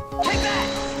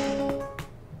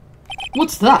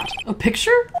 What's that? A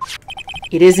picture?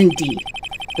 It is indeed.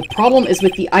 The problem is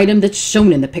with the item that's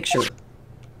shown in the picture.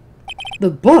 The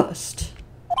bust?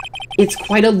 It's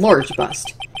quite a large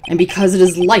bust, and because it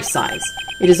is life-size,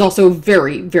 it is also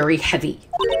very, very heavy.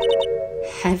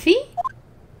 Heavy?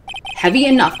 Heavy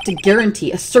enough to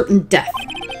guarantee a certain death,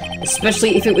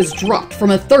 especially if it was dropped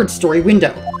from a third-story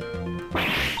window.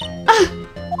 Ah!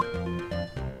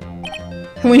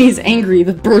 When he's angry,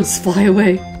 the birds fly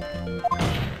away.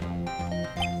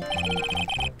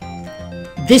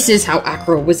 This is how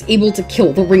Acro was able to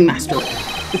kill the ringmaster,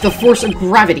 with the force of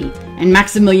gravity and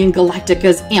Maximilian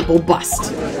Galactica's ample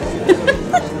bust.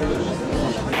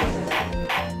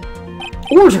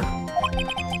 Order!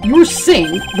 You're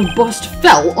saying the bust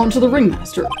fell onto the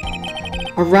ringmaster.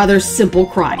 A rather simple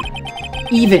crime.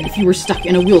 Even if you were stuck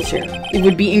in a wheelchair, it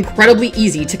would be incredibly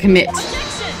easy to commit.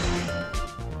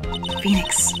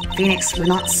 Phoenix, we're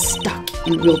not stuck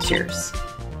in wheelchairs.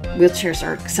 Wheelchairs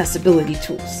are accessibility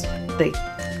tools.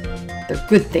 They're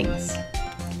good things.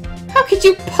 How could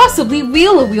you possibly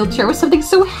wheel a wheelchair with something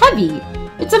so heavy?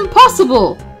 It's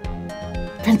impossible!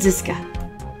 Franziska,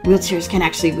 wheelchairs can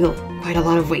actually wheel quite a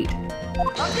lot of weight.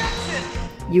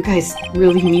 You guys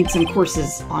really need some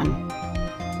courses on,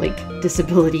 like,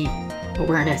 disability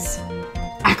awareness.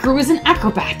 Acro is an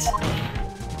acrobat!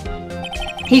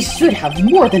 He should have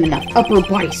more than enough upper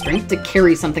body strength to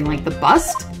carry something like the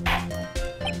bust.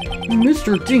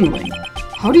 Mr. Dingling,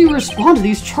 how do you respond to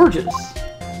these charges?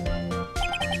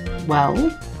 Well,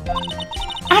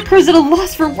 Acro's at a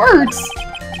loss for words.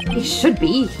 He should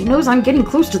be. He knows I'm getting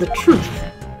close to the truth.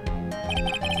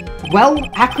 Well,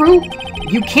 Acro,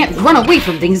 you can't run away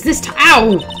from things this time.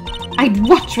 Ow! I'd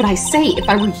watch what I say if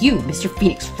I were you, Mr.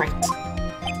 Phoenix Wright.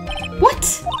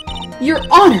 What? Your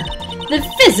Honor, the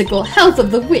physical health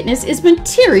of the witness is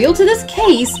material to this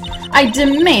case. I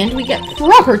demand we get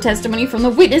proper testimony from the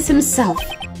witness himself.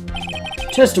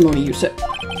 Testimony, you said?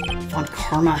 Von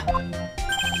Karma.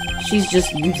 She's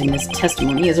just using this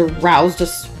testimony as a ruse to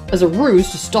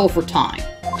stall for time.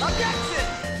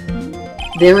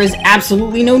 There is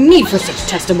absolutely no need for such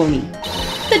testimony.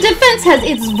 The defense has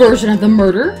its version of the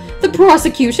murder. The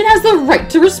prosecution has the right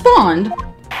to respond.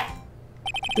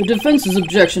 The defense's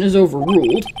objection is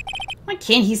overruled. Why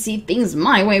can't he see things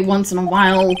my way once in a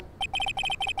while?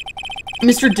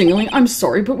 Mr. Dingling, I'm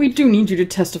sorry, but we do need you to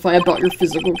testify about your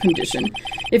physical condition.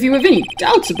 If you have any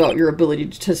doubts about your ability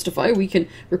to testify, we can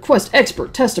request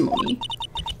expert testimony.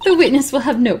 The witness will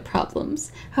have no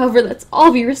problems. However, let's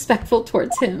all be respectful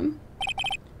towards him.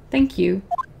 Thank you.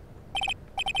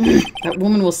 That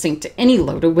woman will sink to any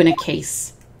low to win a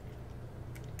case.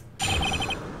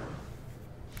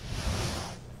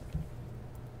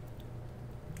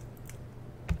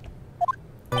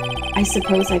 I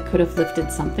suppose I could have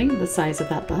lifted something the size of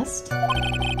that bust.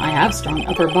 I have strong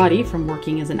upper body from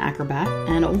working as an acrobat,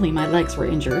 and only my legs were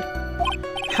injured.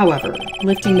 However,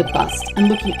 lifting the bust and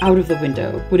looking out of the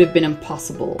window would have been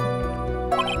impossible.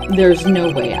 There's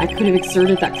no way I could have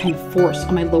exerted that kind of force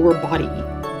on my lower body.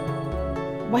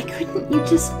 Why couldn't you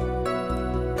just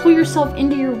pull yourself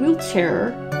into your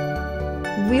wheelchair,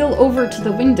 wheel over to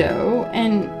the window,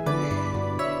 and...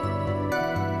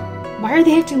 Why are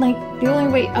they acting like the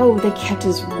only way... Oh, they kept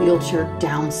his wheelchair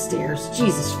downstairs.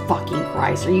 Jesus fucking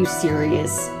Christ, are you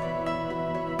serious?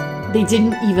 They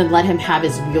didn't even let him have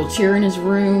his wheelchair in his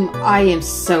room. I am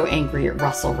so angry at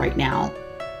Russell right now.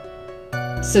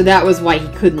 So that was why he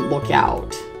couldn't look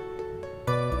out.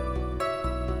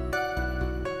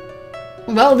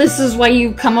 Well, this is why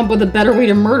you come up with a better way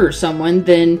to murder someone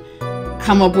than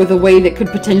come up with a way that could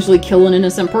potentially kill an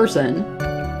innocent person.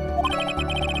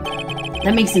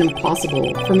 That makes it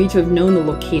impossible for me to have known the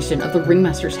location of the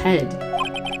ringmaster's head.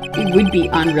 It would be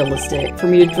unrealistic for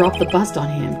me to drop the bust on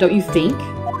him, don't you think?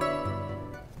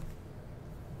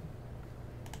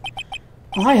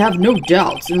 I have no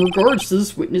doubts in regards to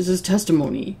this witness's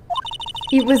testimony.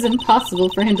 It was impossible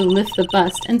for him to lift the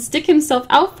bust and stick himself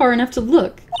out far enough to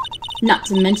look. Not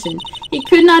to mention, he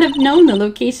could not have known the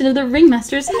location of the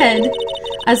ringmaster's head.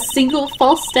 A single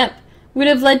false step would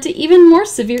have led to even more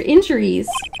severe injuries.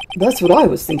 That's what I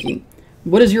was thinking.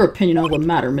 What is your opinion on the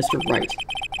matter, Mr. Wright?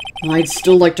 I'd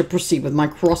still like to proceed with my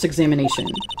cross-examination.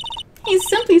 He's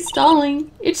simply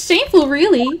stalling. It's shameful,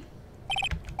 really.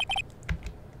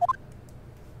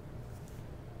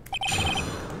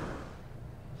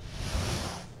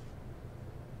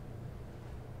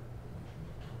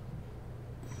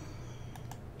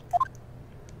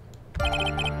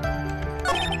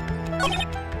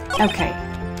 Okay.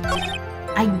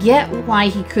 I get why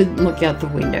he couldn't look out the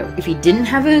window. If he didn't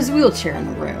have his wheelchair in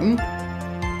the room...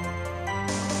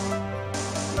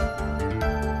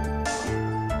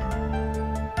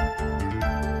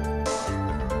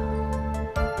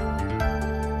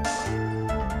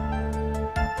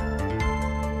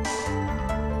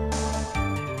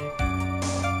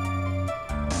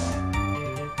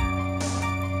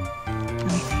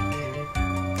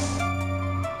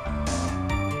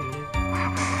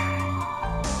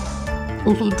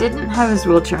 If he didn't have his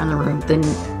wheelchair in the room, then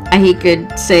he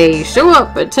could say, show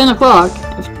up at 10 o'clock,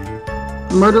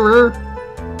 murderer,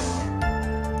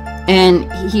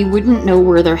 and he wouldn't know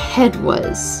where their head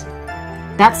was.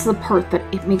 That's the part that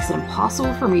it makes it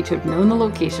impossible for me to have known the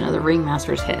location of the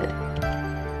ringmaster's head.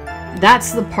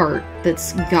 That's the part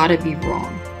that's gotta be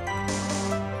wrong.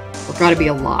 Or gotta be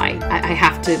a lie. I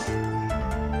have to...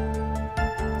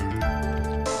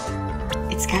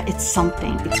 It's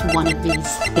something. It's one of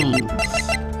these things.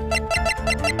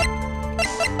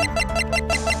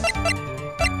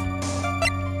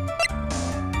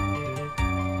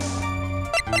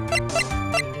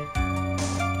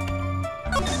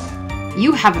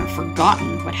 You haven't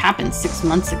forgotten what happened 6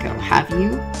 months ago, have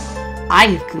you? I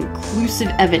have conclusive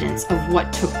evidence of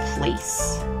what took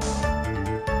place.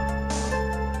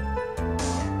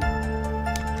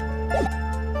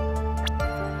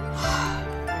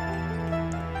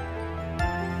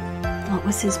 What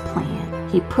was his plan?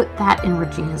 He put that in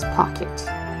Regina's pocket.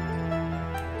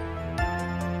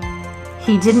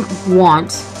 He didn't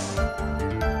want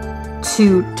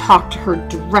to talk to her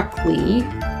directly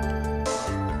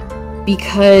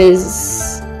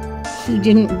because he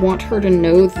didn't want her to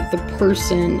know that the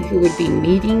person who would be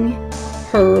meeting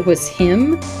her was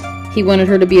him. He wanted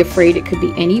her to be afraid it could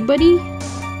be anybody.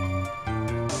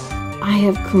 I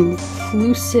have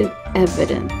conclusive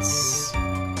evidence.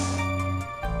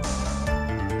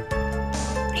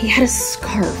 He had a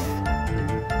scarf.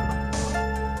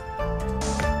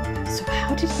 So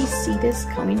how did he see this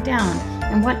coming down?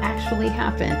 And what actually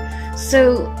happened?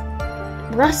 So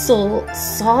Russell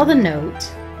saw the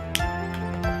note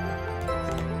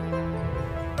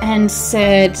and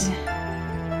said,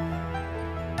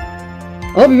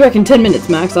 I'll be back in 10 minutes,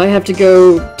 Max. I have to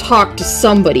go talk to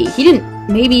somebody. He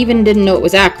maybe even didn't know it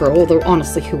was Acro, although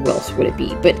honestly, who else would it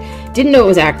be? But didn't know it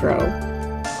was Acro.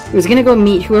 He was gonna go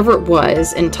meet whoever it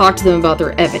was and talk to them about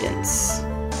their evidence.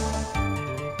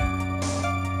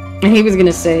 And he was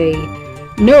gonna say,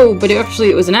 no, but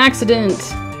actually it was an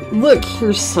accident. Look,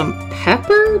 here's some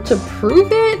pepper to prove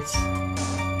it.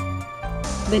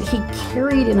 That he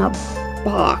carried in a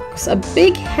box, a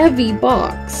big heavy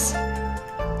box.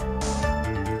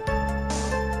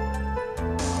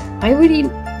 Why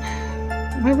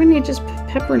wouldn't he just put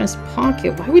pepper in his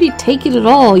pocket? Why would he take it at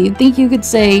all? You'd think you could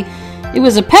say it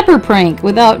was a pepper prank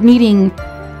without needing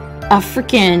a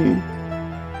frickin'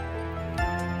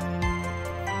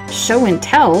 show and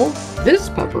tell. This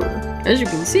pepper, as you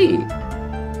can see.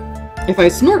 If I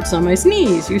snort some, I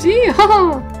sneeze, you see? Ha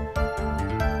ha!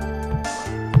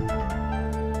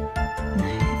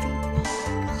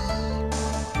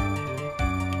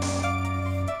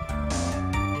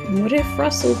 What if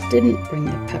Russell didn't bring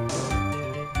the pepper?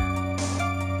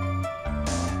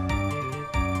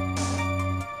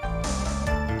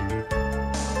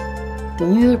 The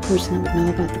only other person that would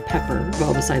know about the pepper,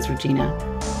 well, besides Regina,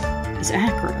 is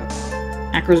Acro.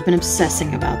 Acro's been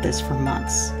obsessing about this for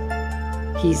months.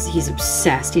 He's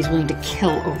obsessed. He's willing to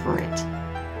kill over it.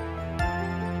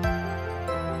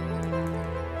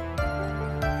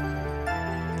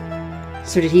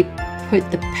 So did he put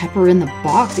the pepper in the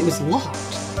box? It was locked.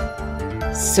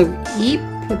 So he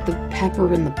put the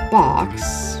pepper in the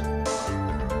box.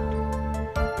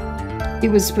 It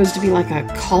was supposed to be like a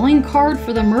calling card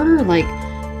for the murder, like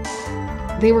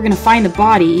they were gonna find the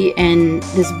body and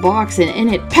this box and in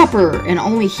it pepper, and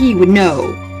only he would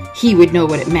know. He would know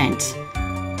what it meant.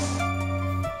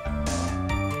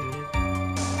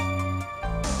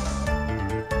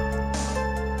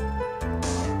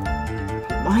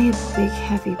 But why a big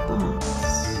heavy box?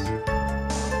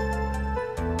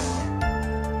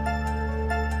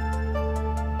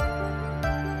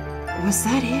 Was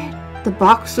that it? The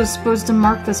box was supposed to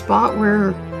mark the spot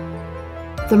where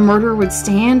the murder would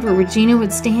stand, where Regina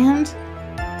would stand.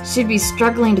 She'd be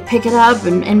struggling to pick it up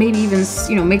and maybe even,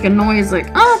 you know, make a noise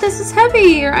like, oh, this is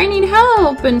heavy, or I need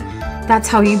help. And that's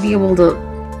how you'd be able to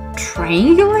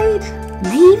triangulate?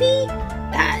 Maybe?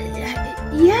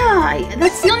 Yeah,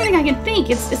 that's the only thing I can think.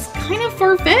 It's kind of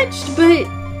far-fetched, but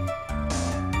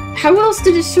how else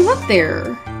did it show up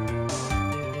there?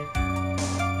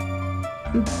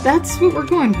 That's what we're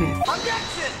going with.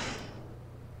 Objection!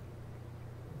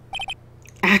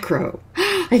 Acro.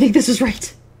 I think this is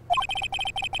right.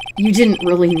 You didn't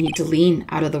really need to lean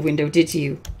out of the window, did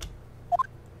you?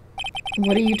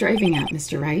 What are you driving at,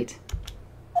 Mr. Wright?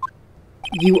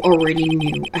 You already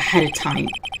knew ahead of time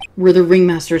where the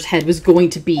ringmaster's head was going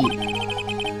to be.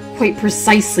 Quite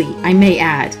precisely, I may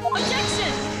add. Objection!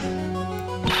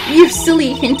 Your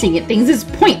silly hinting at things is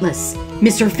pointless,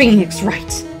 Mr. Phoenix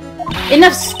Wright.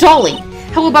 Enough stalling!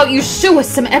 How about you show us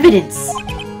some evidence?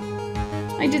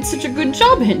 I did such a good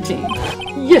job hinting.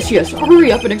 Yes,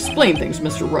 hurry up and explain things,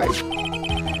 Mr. Wright.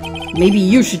 Maybe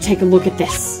you should take a look at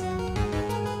this.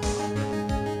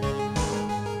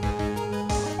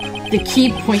 The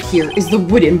key point here is the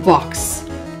wooden box.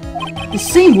 The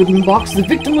same wooden box the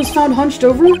victim was found hunched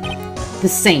over? The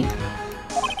same.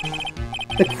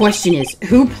 The question is,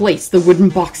 who placed the wooden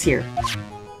box here?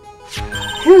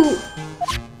 Who?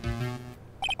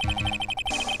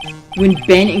 When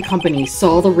Ben and company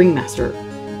saw the ringmaster,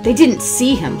 they didn't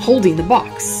see him holding the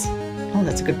box. Oh,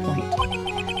 that's a good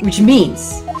point. Which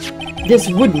means this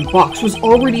wooden box was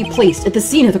already placed at the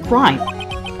scene of the crime.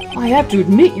 I have to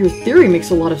admit, your theory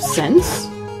makes a lot of sense.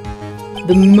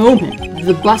 The moment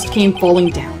the bust came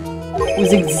falling down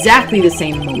was exactly the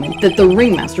same moment that the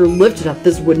ringmaster lifted up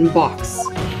this wooden box.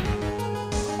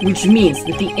 Which means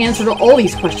that the answer to all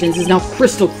these questions is now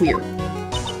crystal clear.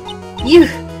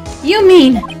 You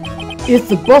mean... If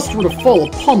the bust were to fall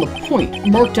upon the point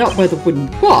marked out by the wooden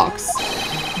box,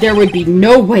 there would be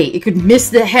no way it could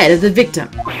miss the head of the victim.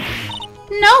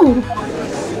 No!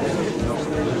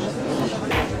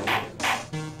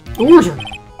 Order!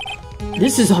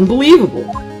 This is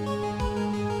unbelievable.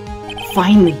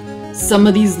 Finally, some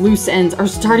of these loose ends are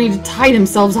starting to tie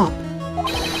themselves up.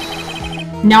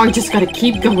 Now I just gotta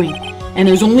keep going, and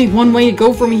there's only one way to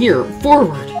go from here,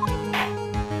 forward.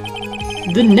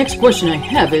 The next question I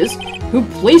have is, who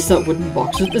placed that wooden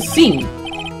box at the scene?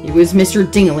 It was Mr.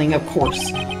 Dingaling, of course.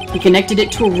 He connected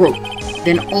it to a rope.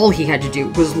 Then all he had to do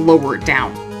was lower it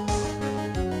down.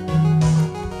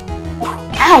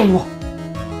 Ow!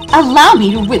 Allow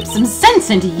me to whip some sense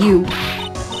into you,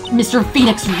 Mr.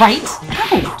 Phoenix Wright.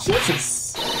 Ow,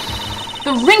 Jesus.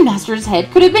 The ringmaster's head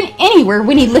could have been anywhere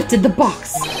when he lifted the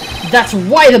box. That's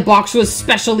why the box was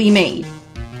specially made.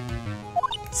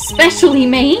 Specially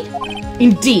made?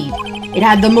 Indeed. It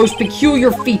had the most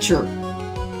peculiar feature.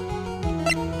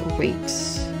 The weight.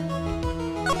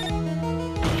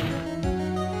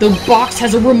 The box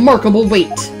has a remarkable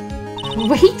weight.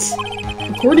 Weight?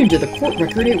 According to the court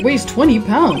record, it weighs 20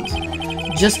 pounds.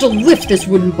 Just to lift this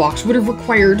wooden box would have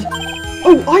required...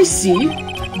 Oh, I see.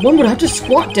 One would have to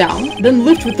squat down, then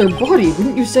lift with their body,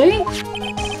 wouldn't you say?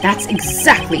 That's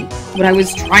exactly what I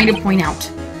was trying to point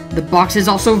out. The box is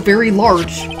also very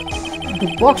large.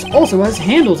 The box also has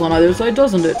handles on either side,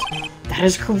 doesn't it? That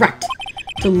is correct.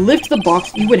 To lift the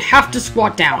box, you would have to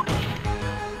squat down.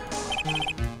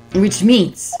 Which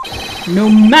means, no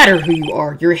matter who you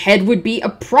are, your head would be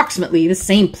approximately the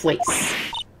same place.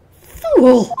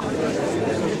 Fool!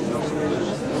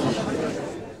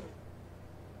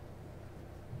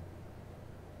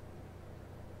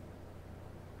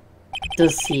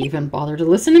 Does he even bother to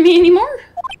listen to me anymore?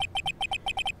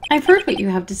 I've heard what you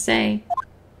have to say.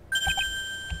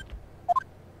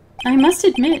 I must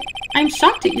admit, I'm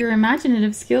shocked at your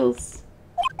imaginative skills.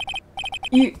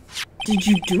 Did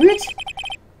you do it?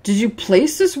 Did you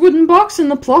place this wooden box in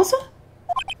the plaza?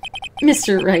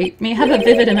 Mr. Wright may have a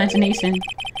vivid imagination,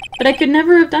 but I could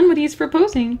never have done what he's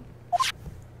proposing.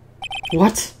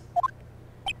 What?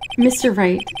 Mr.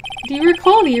 Wright, do you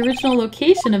recall the original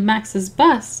location of Max's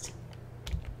bust?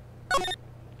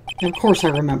 Of course I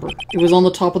remember. It was on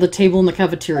the top of the table in the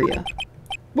cafeteria.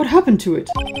 What happened to it?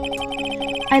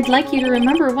 I'd like you to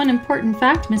remember one important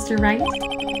fact, Mr. Wright.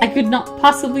 I could not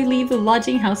possibly leave the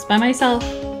lodging house by myself.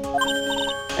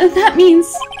 That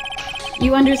means...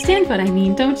 You understand what I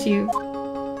mean, don't you?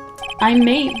 I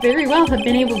may very well have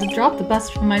been able to drop the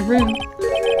bust from my room.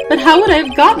 But how would I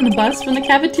have gotten the bust from the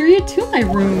cafeteria to my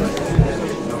room?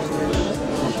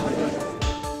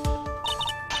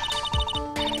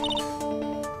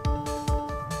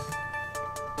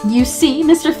 You see,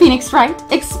 Mr. Phoenix Wright,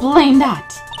 explain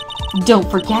that. Don't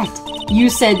forget, you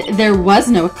said there was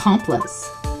no accomplice.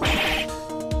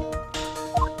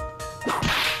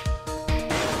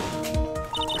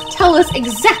 Tell us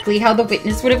exactly how the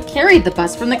witness would have carried the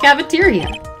bust from the cafeteria.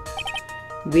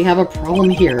 We have a problem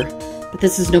here, but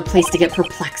this is no place to get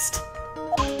perplexed.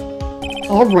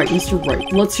 Alright, Mr. Wright,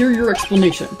 let's hear your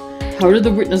explanation. How did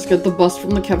the witness get the bust from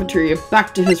the cafeteria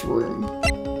back to his room?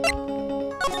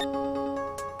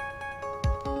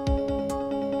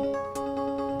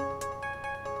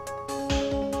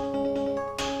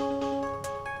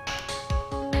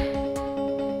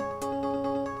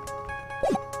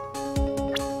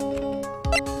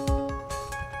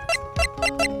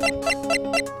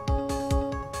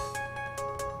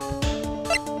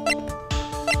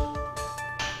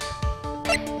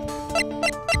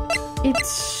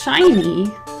 It's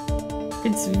shiny.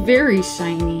 It's very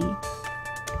shiny.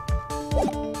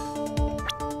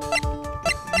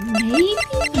 Maybe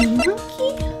a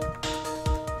monkey?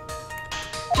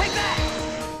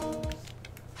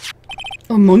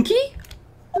 A monkey?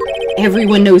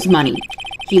 Everyone knows Money.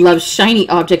 He loves shiny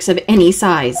objects of any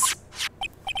size.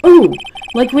 Oh,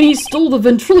 like when he stole the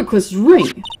ventriloquist's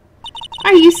ring.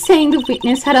 Are you saying the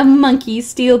witness had a monkey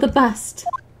steal the bust?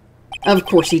 Of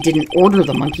course he didn't order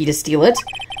the monkey to steal it.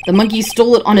 The monkey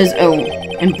stole it on his own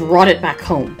and brought it back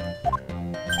home.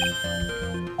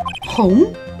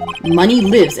 Home? Money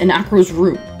lives in Acro's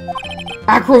room.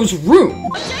 Acro's room?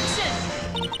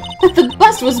 But the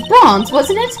bust was bronze,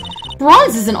 wasn't it?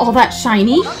 Bronze isn't all that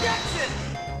shiny.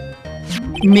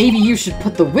 Maybe you should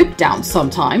put the whip down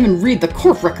sometime and read the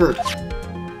court record.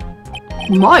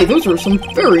 My, those are some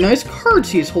very nice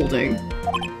cards he's holding.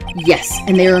 Yes,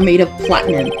 and they are made of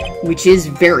platinum, which is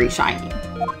very shiny.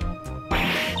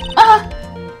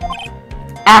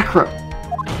 Acro.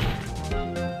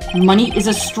 Money is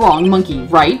a strong monkey,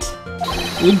 right?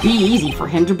 It'd be easy for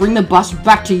him to bring the bust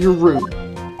back to your room.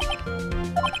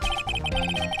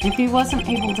 If he wasn't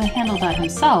able to handle that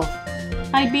himself,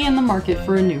 I'd be in the market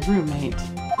for a new roommate.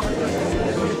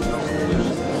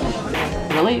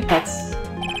 Really? That's...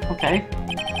 okay.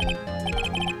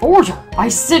 Order! I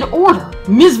said order!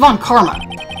 Ms. Von Karma!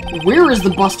 Where is the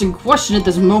bust in question at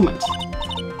this moment?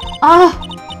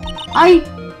 I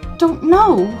don't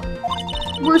know.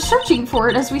 We're searching for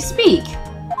it as we speak.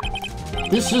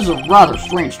 This is a rather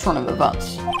strange turn of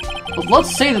events. But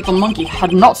let's say that the monkey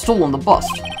had not stolen the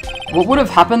bust. What would have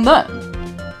happened then?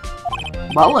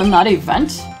 Well, in that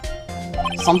event,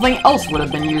 something else would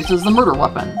have been used as the murder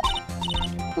weapon.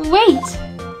 Wait!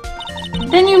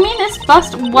 Then you mean this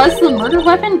bust was the murder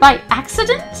weapon by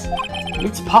accident?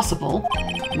 It's possible.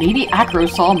 Maybe Acro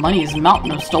saw Money's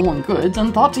mountain of stolen goods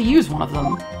and thought to use one of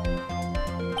them.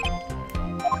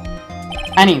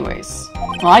 Anyways,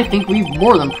 I think we've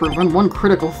more than proven one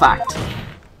critical fact.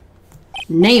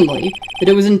 Namely, that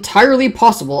it was entirely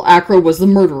possible Acro was the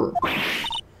murderer.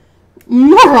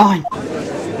 Moron!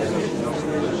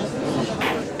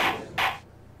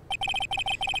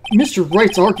 Mr.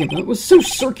 Wright's argument was so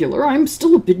circular, I'm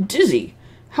still a bit dizzy.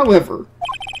 However,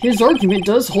 his argument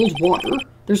does hold water.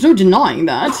 There's no denying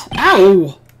that.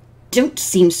 Ow! Don't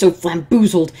seem so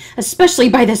flamboozled, especially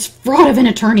by this fraud of an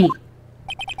attorney.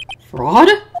 Fraud?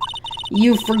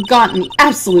 You've forgotten the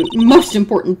absolute most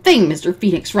important thing, Mr.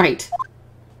 Phoenix Wright.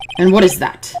 And what is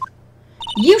that?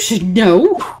 You should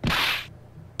know!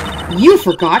 You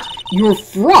forgot your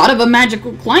fraud of a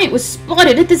magical client was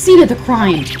spotted at the scene of the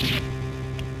crime.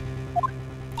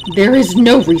 There is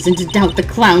no reason to doubt the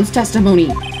clown's testimony.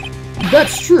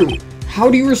 That's true. How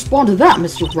do you respond to that,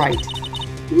 Mr. Wright?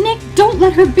 Nick, don't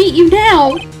let her beat you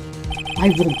now!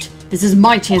 I won't. This is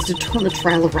my chance to turn the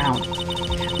trial around.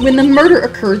 When the murder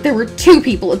occurred, there were two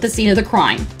people at the scene of the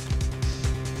crime.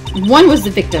 One was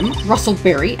the victim, Russell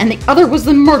Berry, and the other was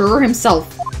the murderer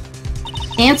himself.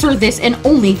 Answer this and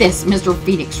only this, Mr.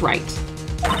 Phoenix Wright.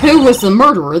 Who was the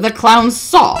murderer the clown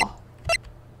saw?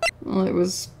 Well, it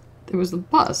was the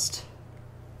bust.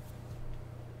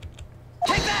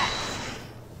 Take that!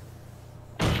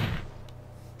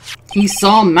 He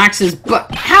saw Max's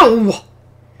butt. How?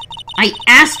 I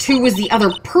asked who was the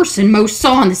other person Mo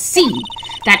saw on the scene.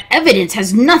 That evidence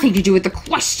has nothing to do with the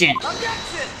question.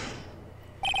 Objection!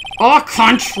 Au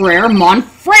contraire, mon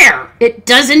frere! It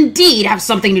does indeed have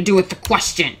something to do with the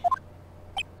question.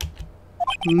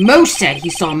 Mo said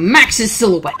he saw Max's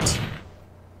silhouette.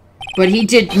 But he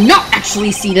did not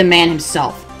actually see the man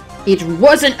himself. It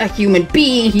wasn't a human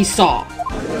being he saw.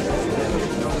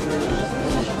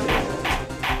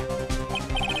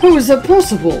 How is that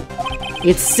possible?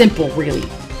 It's simple, really.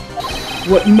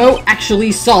 What Mo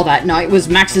actually saw that night was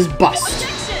Max's bust.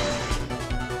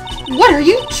 What are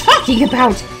you talking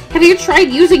about? Have you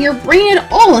tried using your brain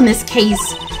at all in this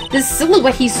case? The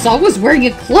silhouette he saw was wearing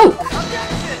a cloak.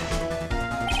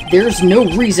 There's no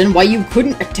reason why you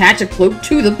couldn't attach a cloak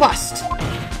to the bust.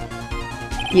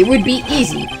 It would be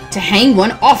easy to hang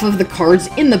one off of the cards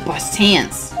in the bust's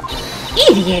hands.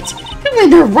 Idiot! Who in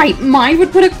their right mind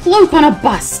would put a cloak on a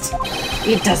bust?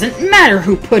 It doesn't matter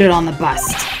who put it on the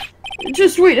bust.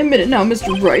 Just wait a minute now,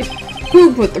 Mr. Wright.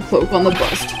 Who put the cloak on the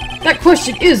bust? That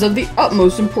question is of the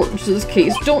utmost importance to this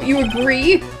case, don't you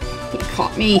agree? He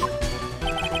caught me.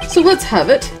 So let's have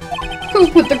it. Who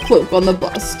put the cloak on the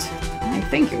bust? I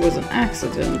think it was an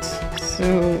accident,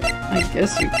 so I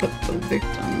guess you put the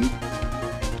victim.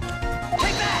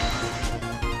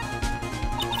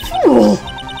 Fool!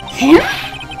 Him?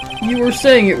 You were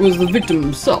saying it was the victim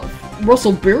himself,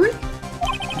 Russell Berry?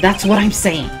 That's what I'm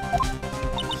saying.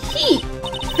 He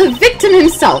him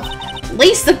himself.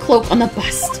 Place the cloak on the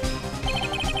bust.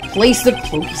 Place the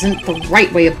cloak isn't the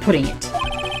right way of putting it.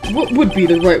 What would be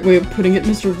the right way of putting it,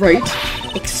 Mr. Wright?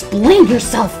 Explain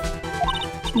yourself.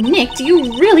 Nick, do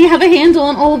you really have a handle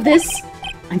on all of this?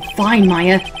 I'm fine,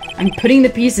 Maya. I'm putting the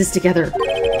pieces together.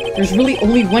 There's really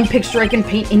only one picture I can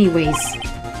paint anyways.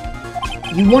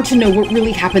 You want to know what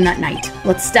really happened that night?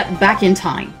 Let's step back in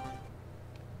time.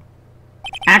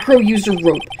 Acro used a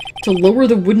rope to lower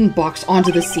the wooden box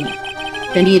onto the seat.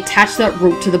 Then he attached that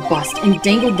rope to the bust and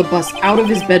dangled the bust out of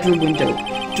his bedroom window,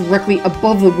 directly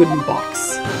above the wooden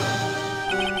box.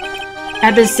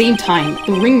 At the same time,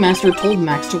 the ringmaster told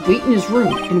Max to wait in his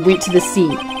room and went to the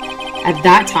scene. At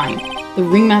that time, the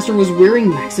ringmaster was wearing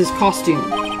Max's costume.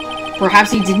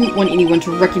 Perhaps he didn't want anyone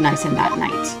to recognize him that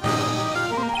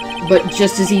night. But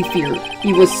just as he feared,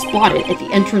 he was spotted at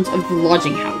the entrance of the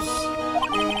lodging house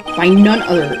by none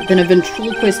other than a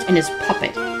ventriloquist and his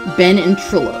puppet, Ben and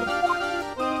Trillo.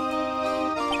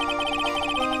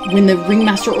 When the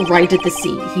ringmaster arrived at the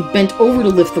scene, he bent over to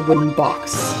lift the wooden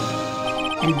box.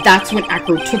 And that's when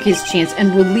Acro took his chance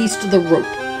and released the rope.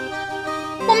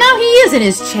 Well, now he is in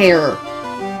his chair.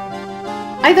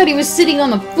 I thought he was sitting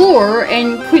on the floor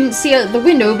and couldn't see out the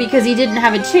window because he didn't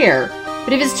have a chair.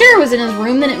 But if his chair was in his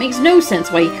room, then it makes no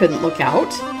sense why he couldn't look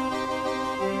out.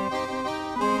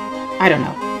 I don't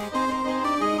know.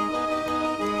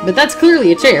 But that's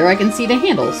clearly a chair. I can see the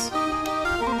handles.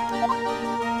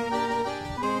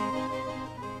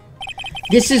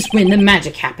 This is when the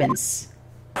magic happens.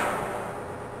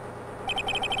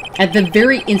 At the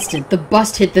very instant, the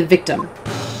bust hit the victim.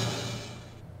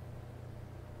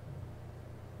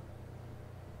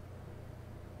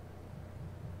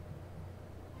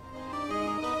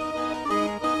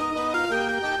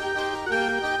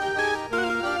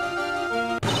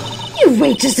 You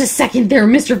wait just a second there,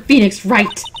 Mr. Phoenix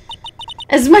Wright.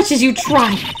 As much as you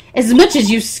try, as much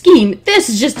as you scheme,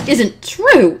 this just isn't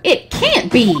true. It can't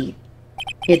be.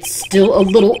 It's still a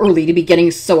little early to be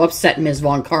getting so upset, Ms.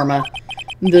 Von Karma.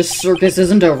 The circus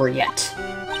isn't over yet.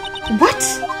 What?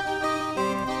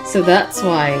 So that's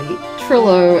why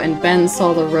Trillo and Ben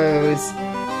saw the rose,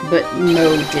 but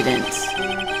Mo didn't.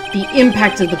 The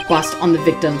impact of the bust on the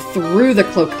victim threw the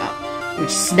cloak up,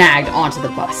 which snagged onto the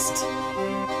bust.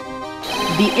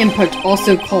 The impact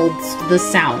also caused the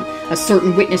sound a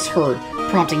certain witness heard,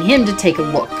 prompting him to take a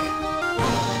look.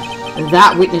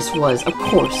 That witness was, of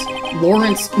course,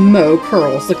 Lawrence Mo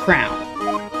Curls the Crown.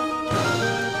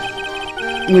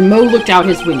 When Mo looked out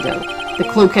his window, the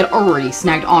cloak had already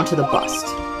snagged onto the bust.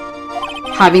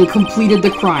 Having completed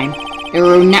the crime,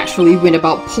 Arrow naturally went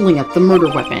about pulling up the murder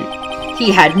weapon.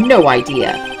 He had no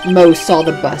idea Mo saw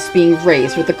the bust being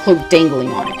raised with the cloak dangling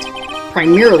on it,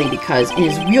 primarily because in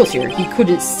his wheelchair he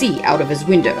couldn't see out of his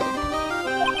window.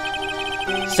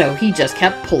 So he just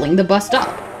kept pulling the bust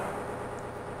up.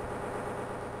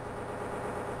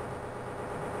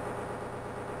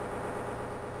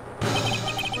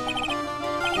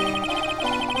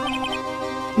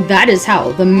 That is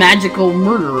how the magical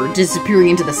murderer disappearing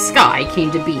into the sky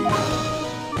came to be.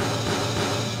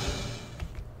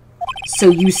 So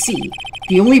you see,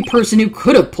 the only person who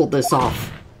could have pulled this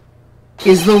off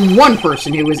is the one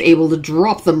person who was able to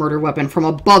drop the murder weapon from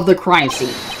above the crime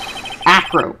scene.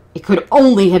 Acro, it could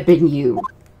only have been you.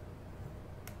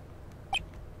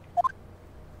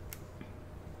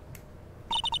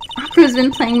 Acro's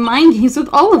been playing mind games with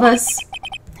all of us.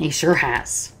 He sure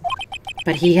has.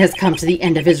 But he has come to the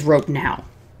end of his rope now.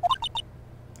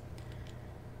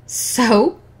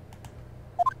 So?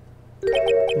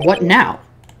 What now?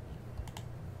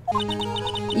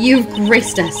 You've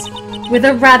graced us with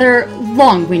a rather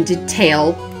long-winded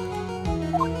tale.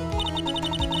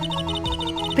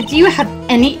 But do you have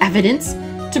any evidence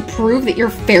to prove that your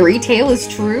fairy tale is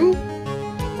true?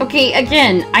 Okay,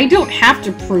 again, I don't have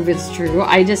to prove it's true.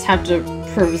 I just have to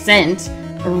present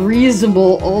a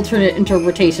reasonable alternate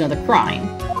interpretation of the crime.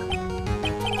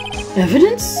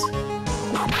 Evidence?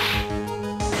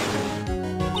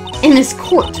 In this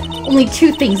court, only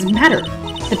two things matter.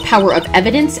 The power of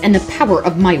evidence and the power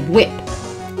of my whip.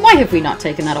 Why have we not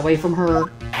taken that away from her?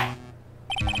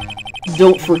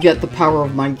 Don't forget the power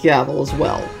of my gavel as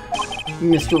well.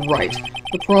 Mr. Wright,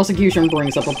 the prosecution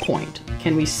brings up a point.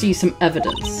 Can we see some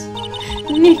evidence?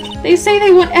 Nick, they say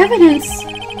they want evidence.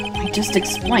 I just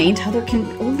explained how there can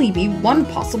only be one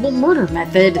possible murder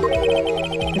method.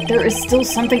 But there is still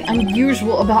something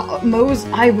unusual about Mo's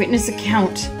eyewitness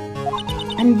account.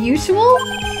 Unusual?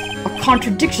 A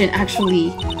contradiction,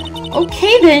 actually.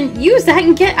 Okay then, use that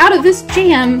and get out of this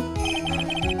jam.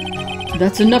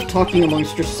 That's enough talking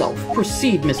amongst yourself.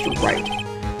 Proceed, Mr. Wright.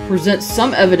 Present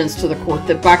some evidence to the court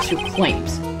that backs your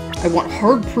claims. I want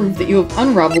hard proof that you have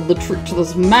unraveled the trick to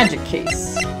this magic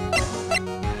case.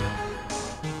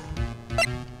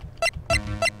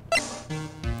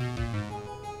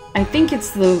 I think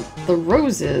it's the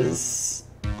roses.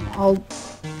 I'll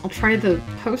try the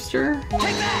poster.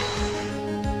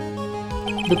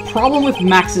 The problem with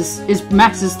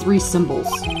Max's three symbols.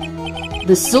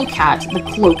 The silk hat, the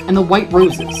cloak, and the white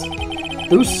roses.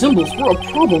 Those symbols were a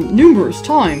problem numerous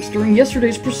times during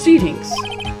yesterday's proceedings.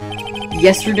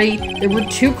 Yesterday, there were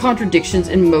two contradictions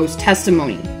in Mo's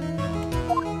testimony.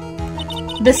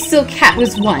 The silk hat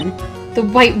was one. The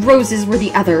white roses were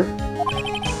the other.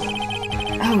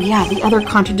 Oh yeah, the other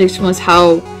contradiction was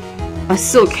how a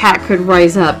silk hat could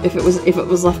rise up if it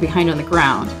was left behind on the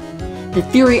ground. The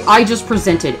theory I just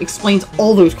presented explains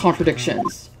all those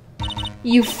contradictions.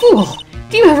 You fool!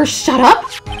 Do you ever shut up?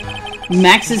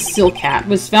 Max's silk hat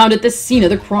was found at the scene of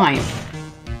the crime.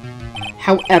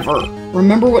 However,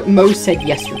 remember what Mo said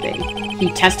yesterday.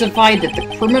 He testified that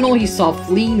the criminal he saw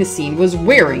fleeing the scene was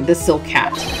wearing the silk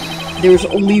hat. There was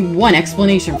only one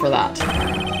explanation for that.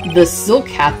 The silk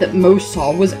hat that Mo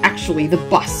saw was actually the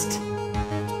bust.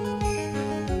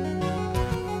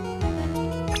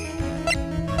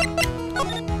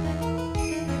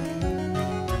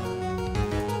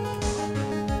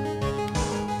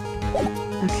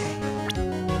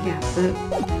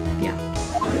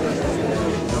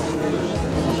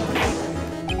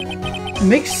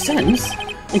 Makes sense.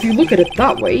 If you look at it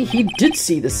that way, he did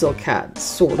see the silk hat,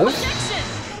 sort of.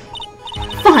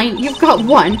 Fine, you've got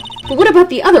one, but what about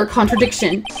the other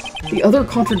contradiction? The other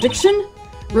contradiction?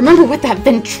 Remember what that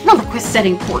ventriloquist said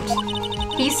in court.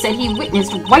 He said he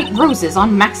witnessed white roses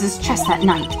on Max's chest that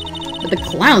night, but the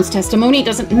clown's testimony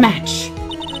doesn't match.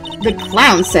 The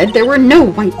clown said there were no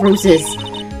white roses.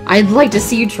 I'd like to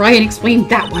see you try and explain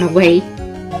that one away.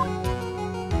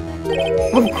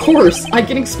 Of course, I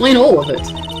can explain all of it.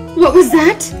 What was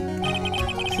that?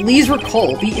 Please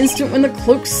recall the instant when the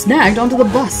cloak snagged onto the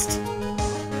bust.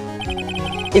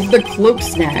 If the cloak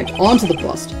snagged onto the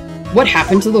bust, what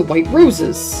happened to the white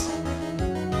roses?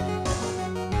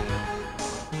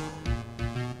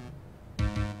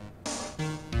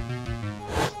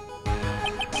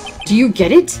 Do you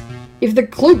get it? If the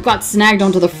cloak got snagged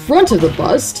onto the front of the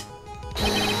bust,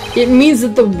 it means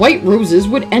that the white roses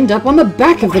would end up on the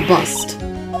back of the bust.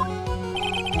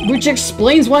 Which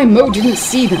explains why Mo didn't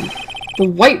see them. The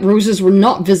white roses were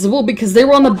not visible because they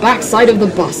were on the back side of the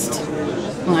bust.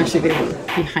 Well, actually, they were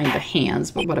behind the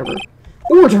hands, but whatever.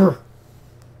 Order!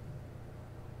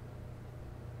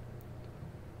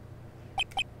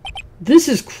 This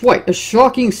is quite a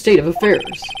shocking state of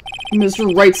affairs.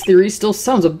 Mr. Wright's theory still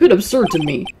sounds a bit absurd to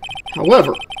me.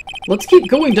 However, let's keep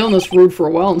going down this road for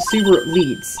a while and see where it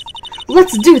leads.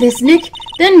 Let's do this, Nick!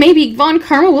 Then maybe Von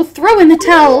Karma will throw in the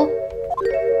towel!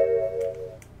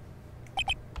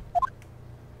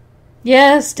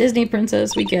 Yes, Disney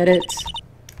princess, we get it.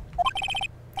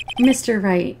 Mr.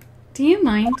 Wright, do you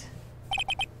mind?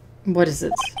 What is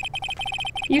it?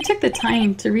 You took the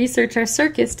time to research our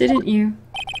circus, didn't you?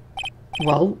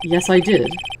 Well, yes I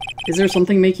did. Is there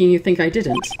something making you think I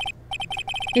didn't?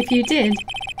 If you did,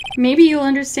 maybe you'll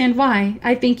understand why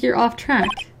I think you're off track.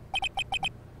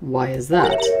 Why is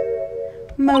that?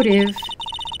 Motive.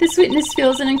 This witness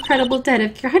feels an incredible debt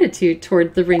of gratitude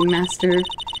toward the ringmaster.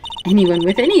 Anyone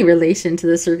with any relation to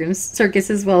the circus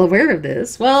is well aware of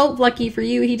this. Well, lucky for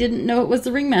you, he didn't know it was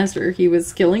the ringmaster he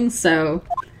was killing, so...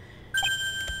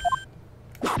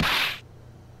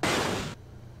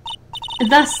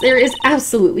 Thus, there is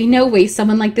absolutely no way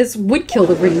someone like this would kill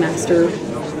the ringmaster.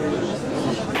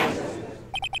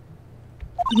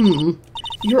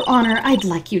 Your Honor, I'd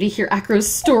like you to hear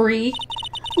Acro's story.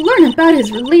 Learn about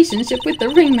his relationship with the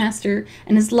ringmaster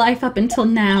and his life up until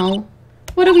now.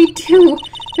 What do we do?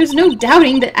 There's no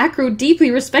doubting that Acro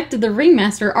deeply respected the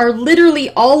ringmaster. Are literally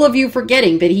all of you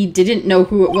forgetting that he didn't know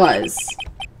who it was?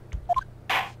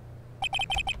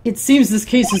 It seems this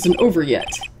case isn't over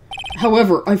yet.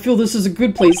 However, I feel this is a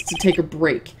good place to take a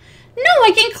break. No,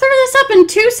 I can clear this up in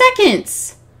 2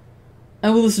 seconds!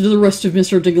 I will listen to the rest of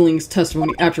Mr. Dingling's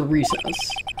testimony after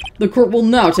recess. The court will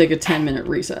now take a 10-minute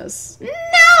recess.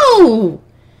 No!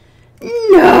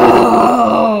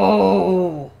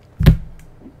 No!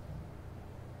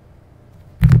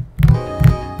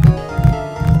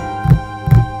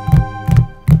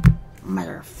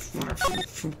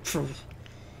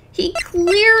 He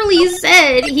clearly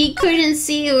said he couldn't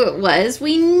see who it was.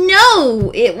 We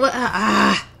know it was...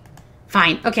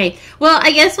 Fine. Okay. Well,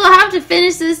 I guess we'll have to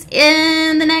finish this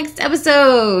in the next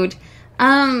episode.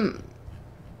 Unless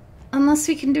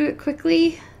we can do it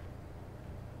quickly.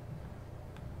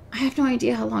 have no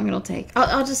idea how long it'll take.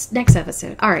 I'll just next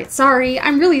episode. All right. Sorry.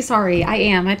 I'm really sorry. I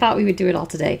am. I thought we would do it all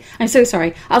today. I'm so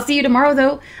sorry. I'll see you tomorrow,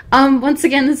 though. Once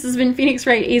again, this has been Phoenix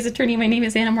Wright, A's attorney. My name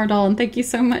is Anna Mardal, and thank you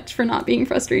so much for not being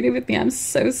frustrated with me. I'm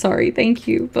so sorry. Thank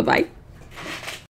you. Bye-bye.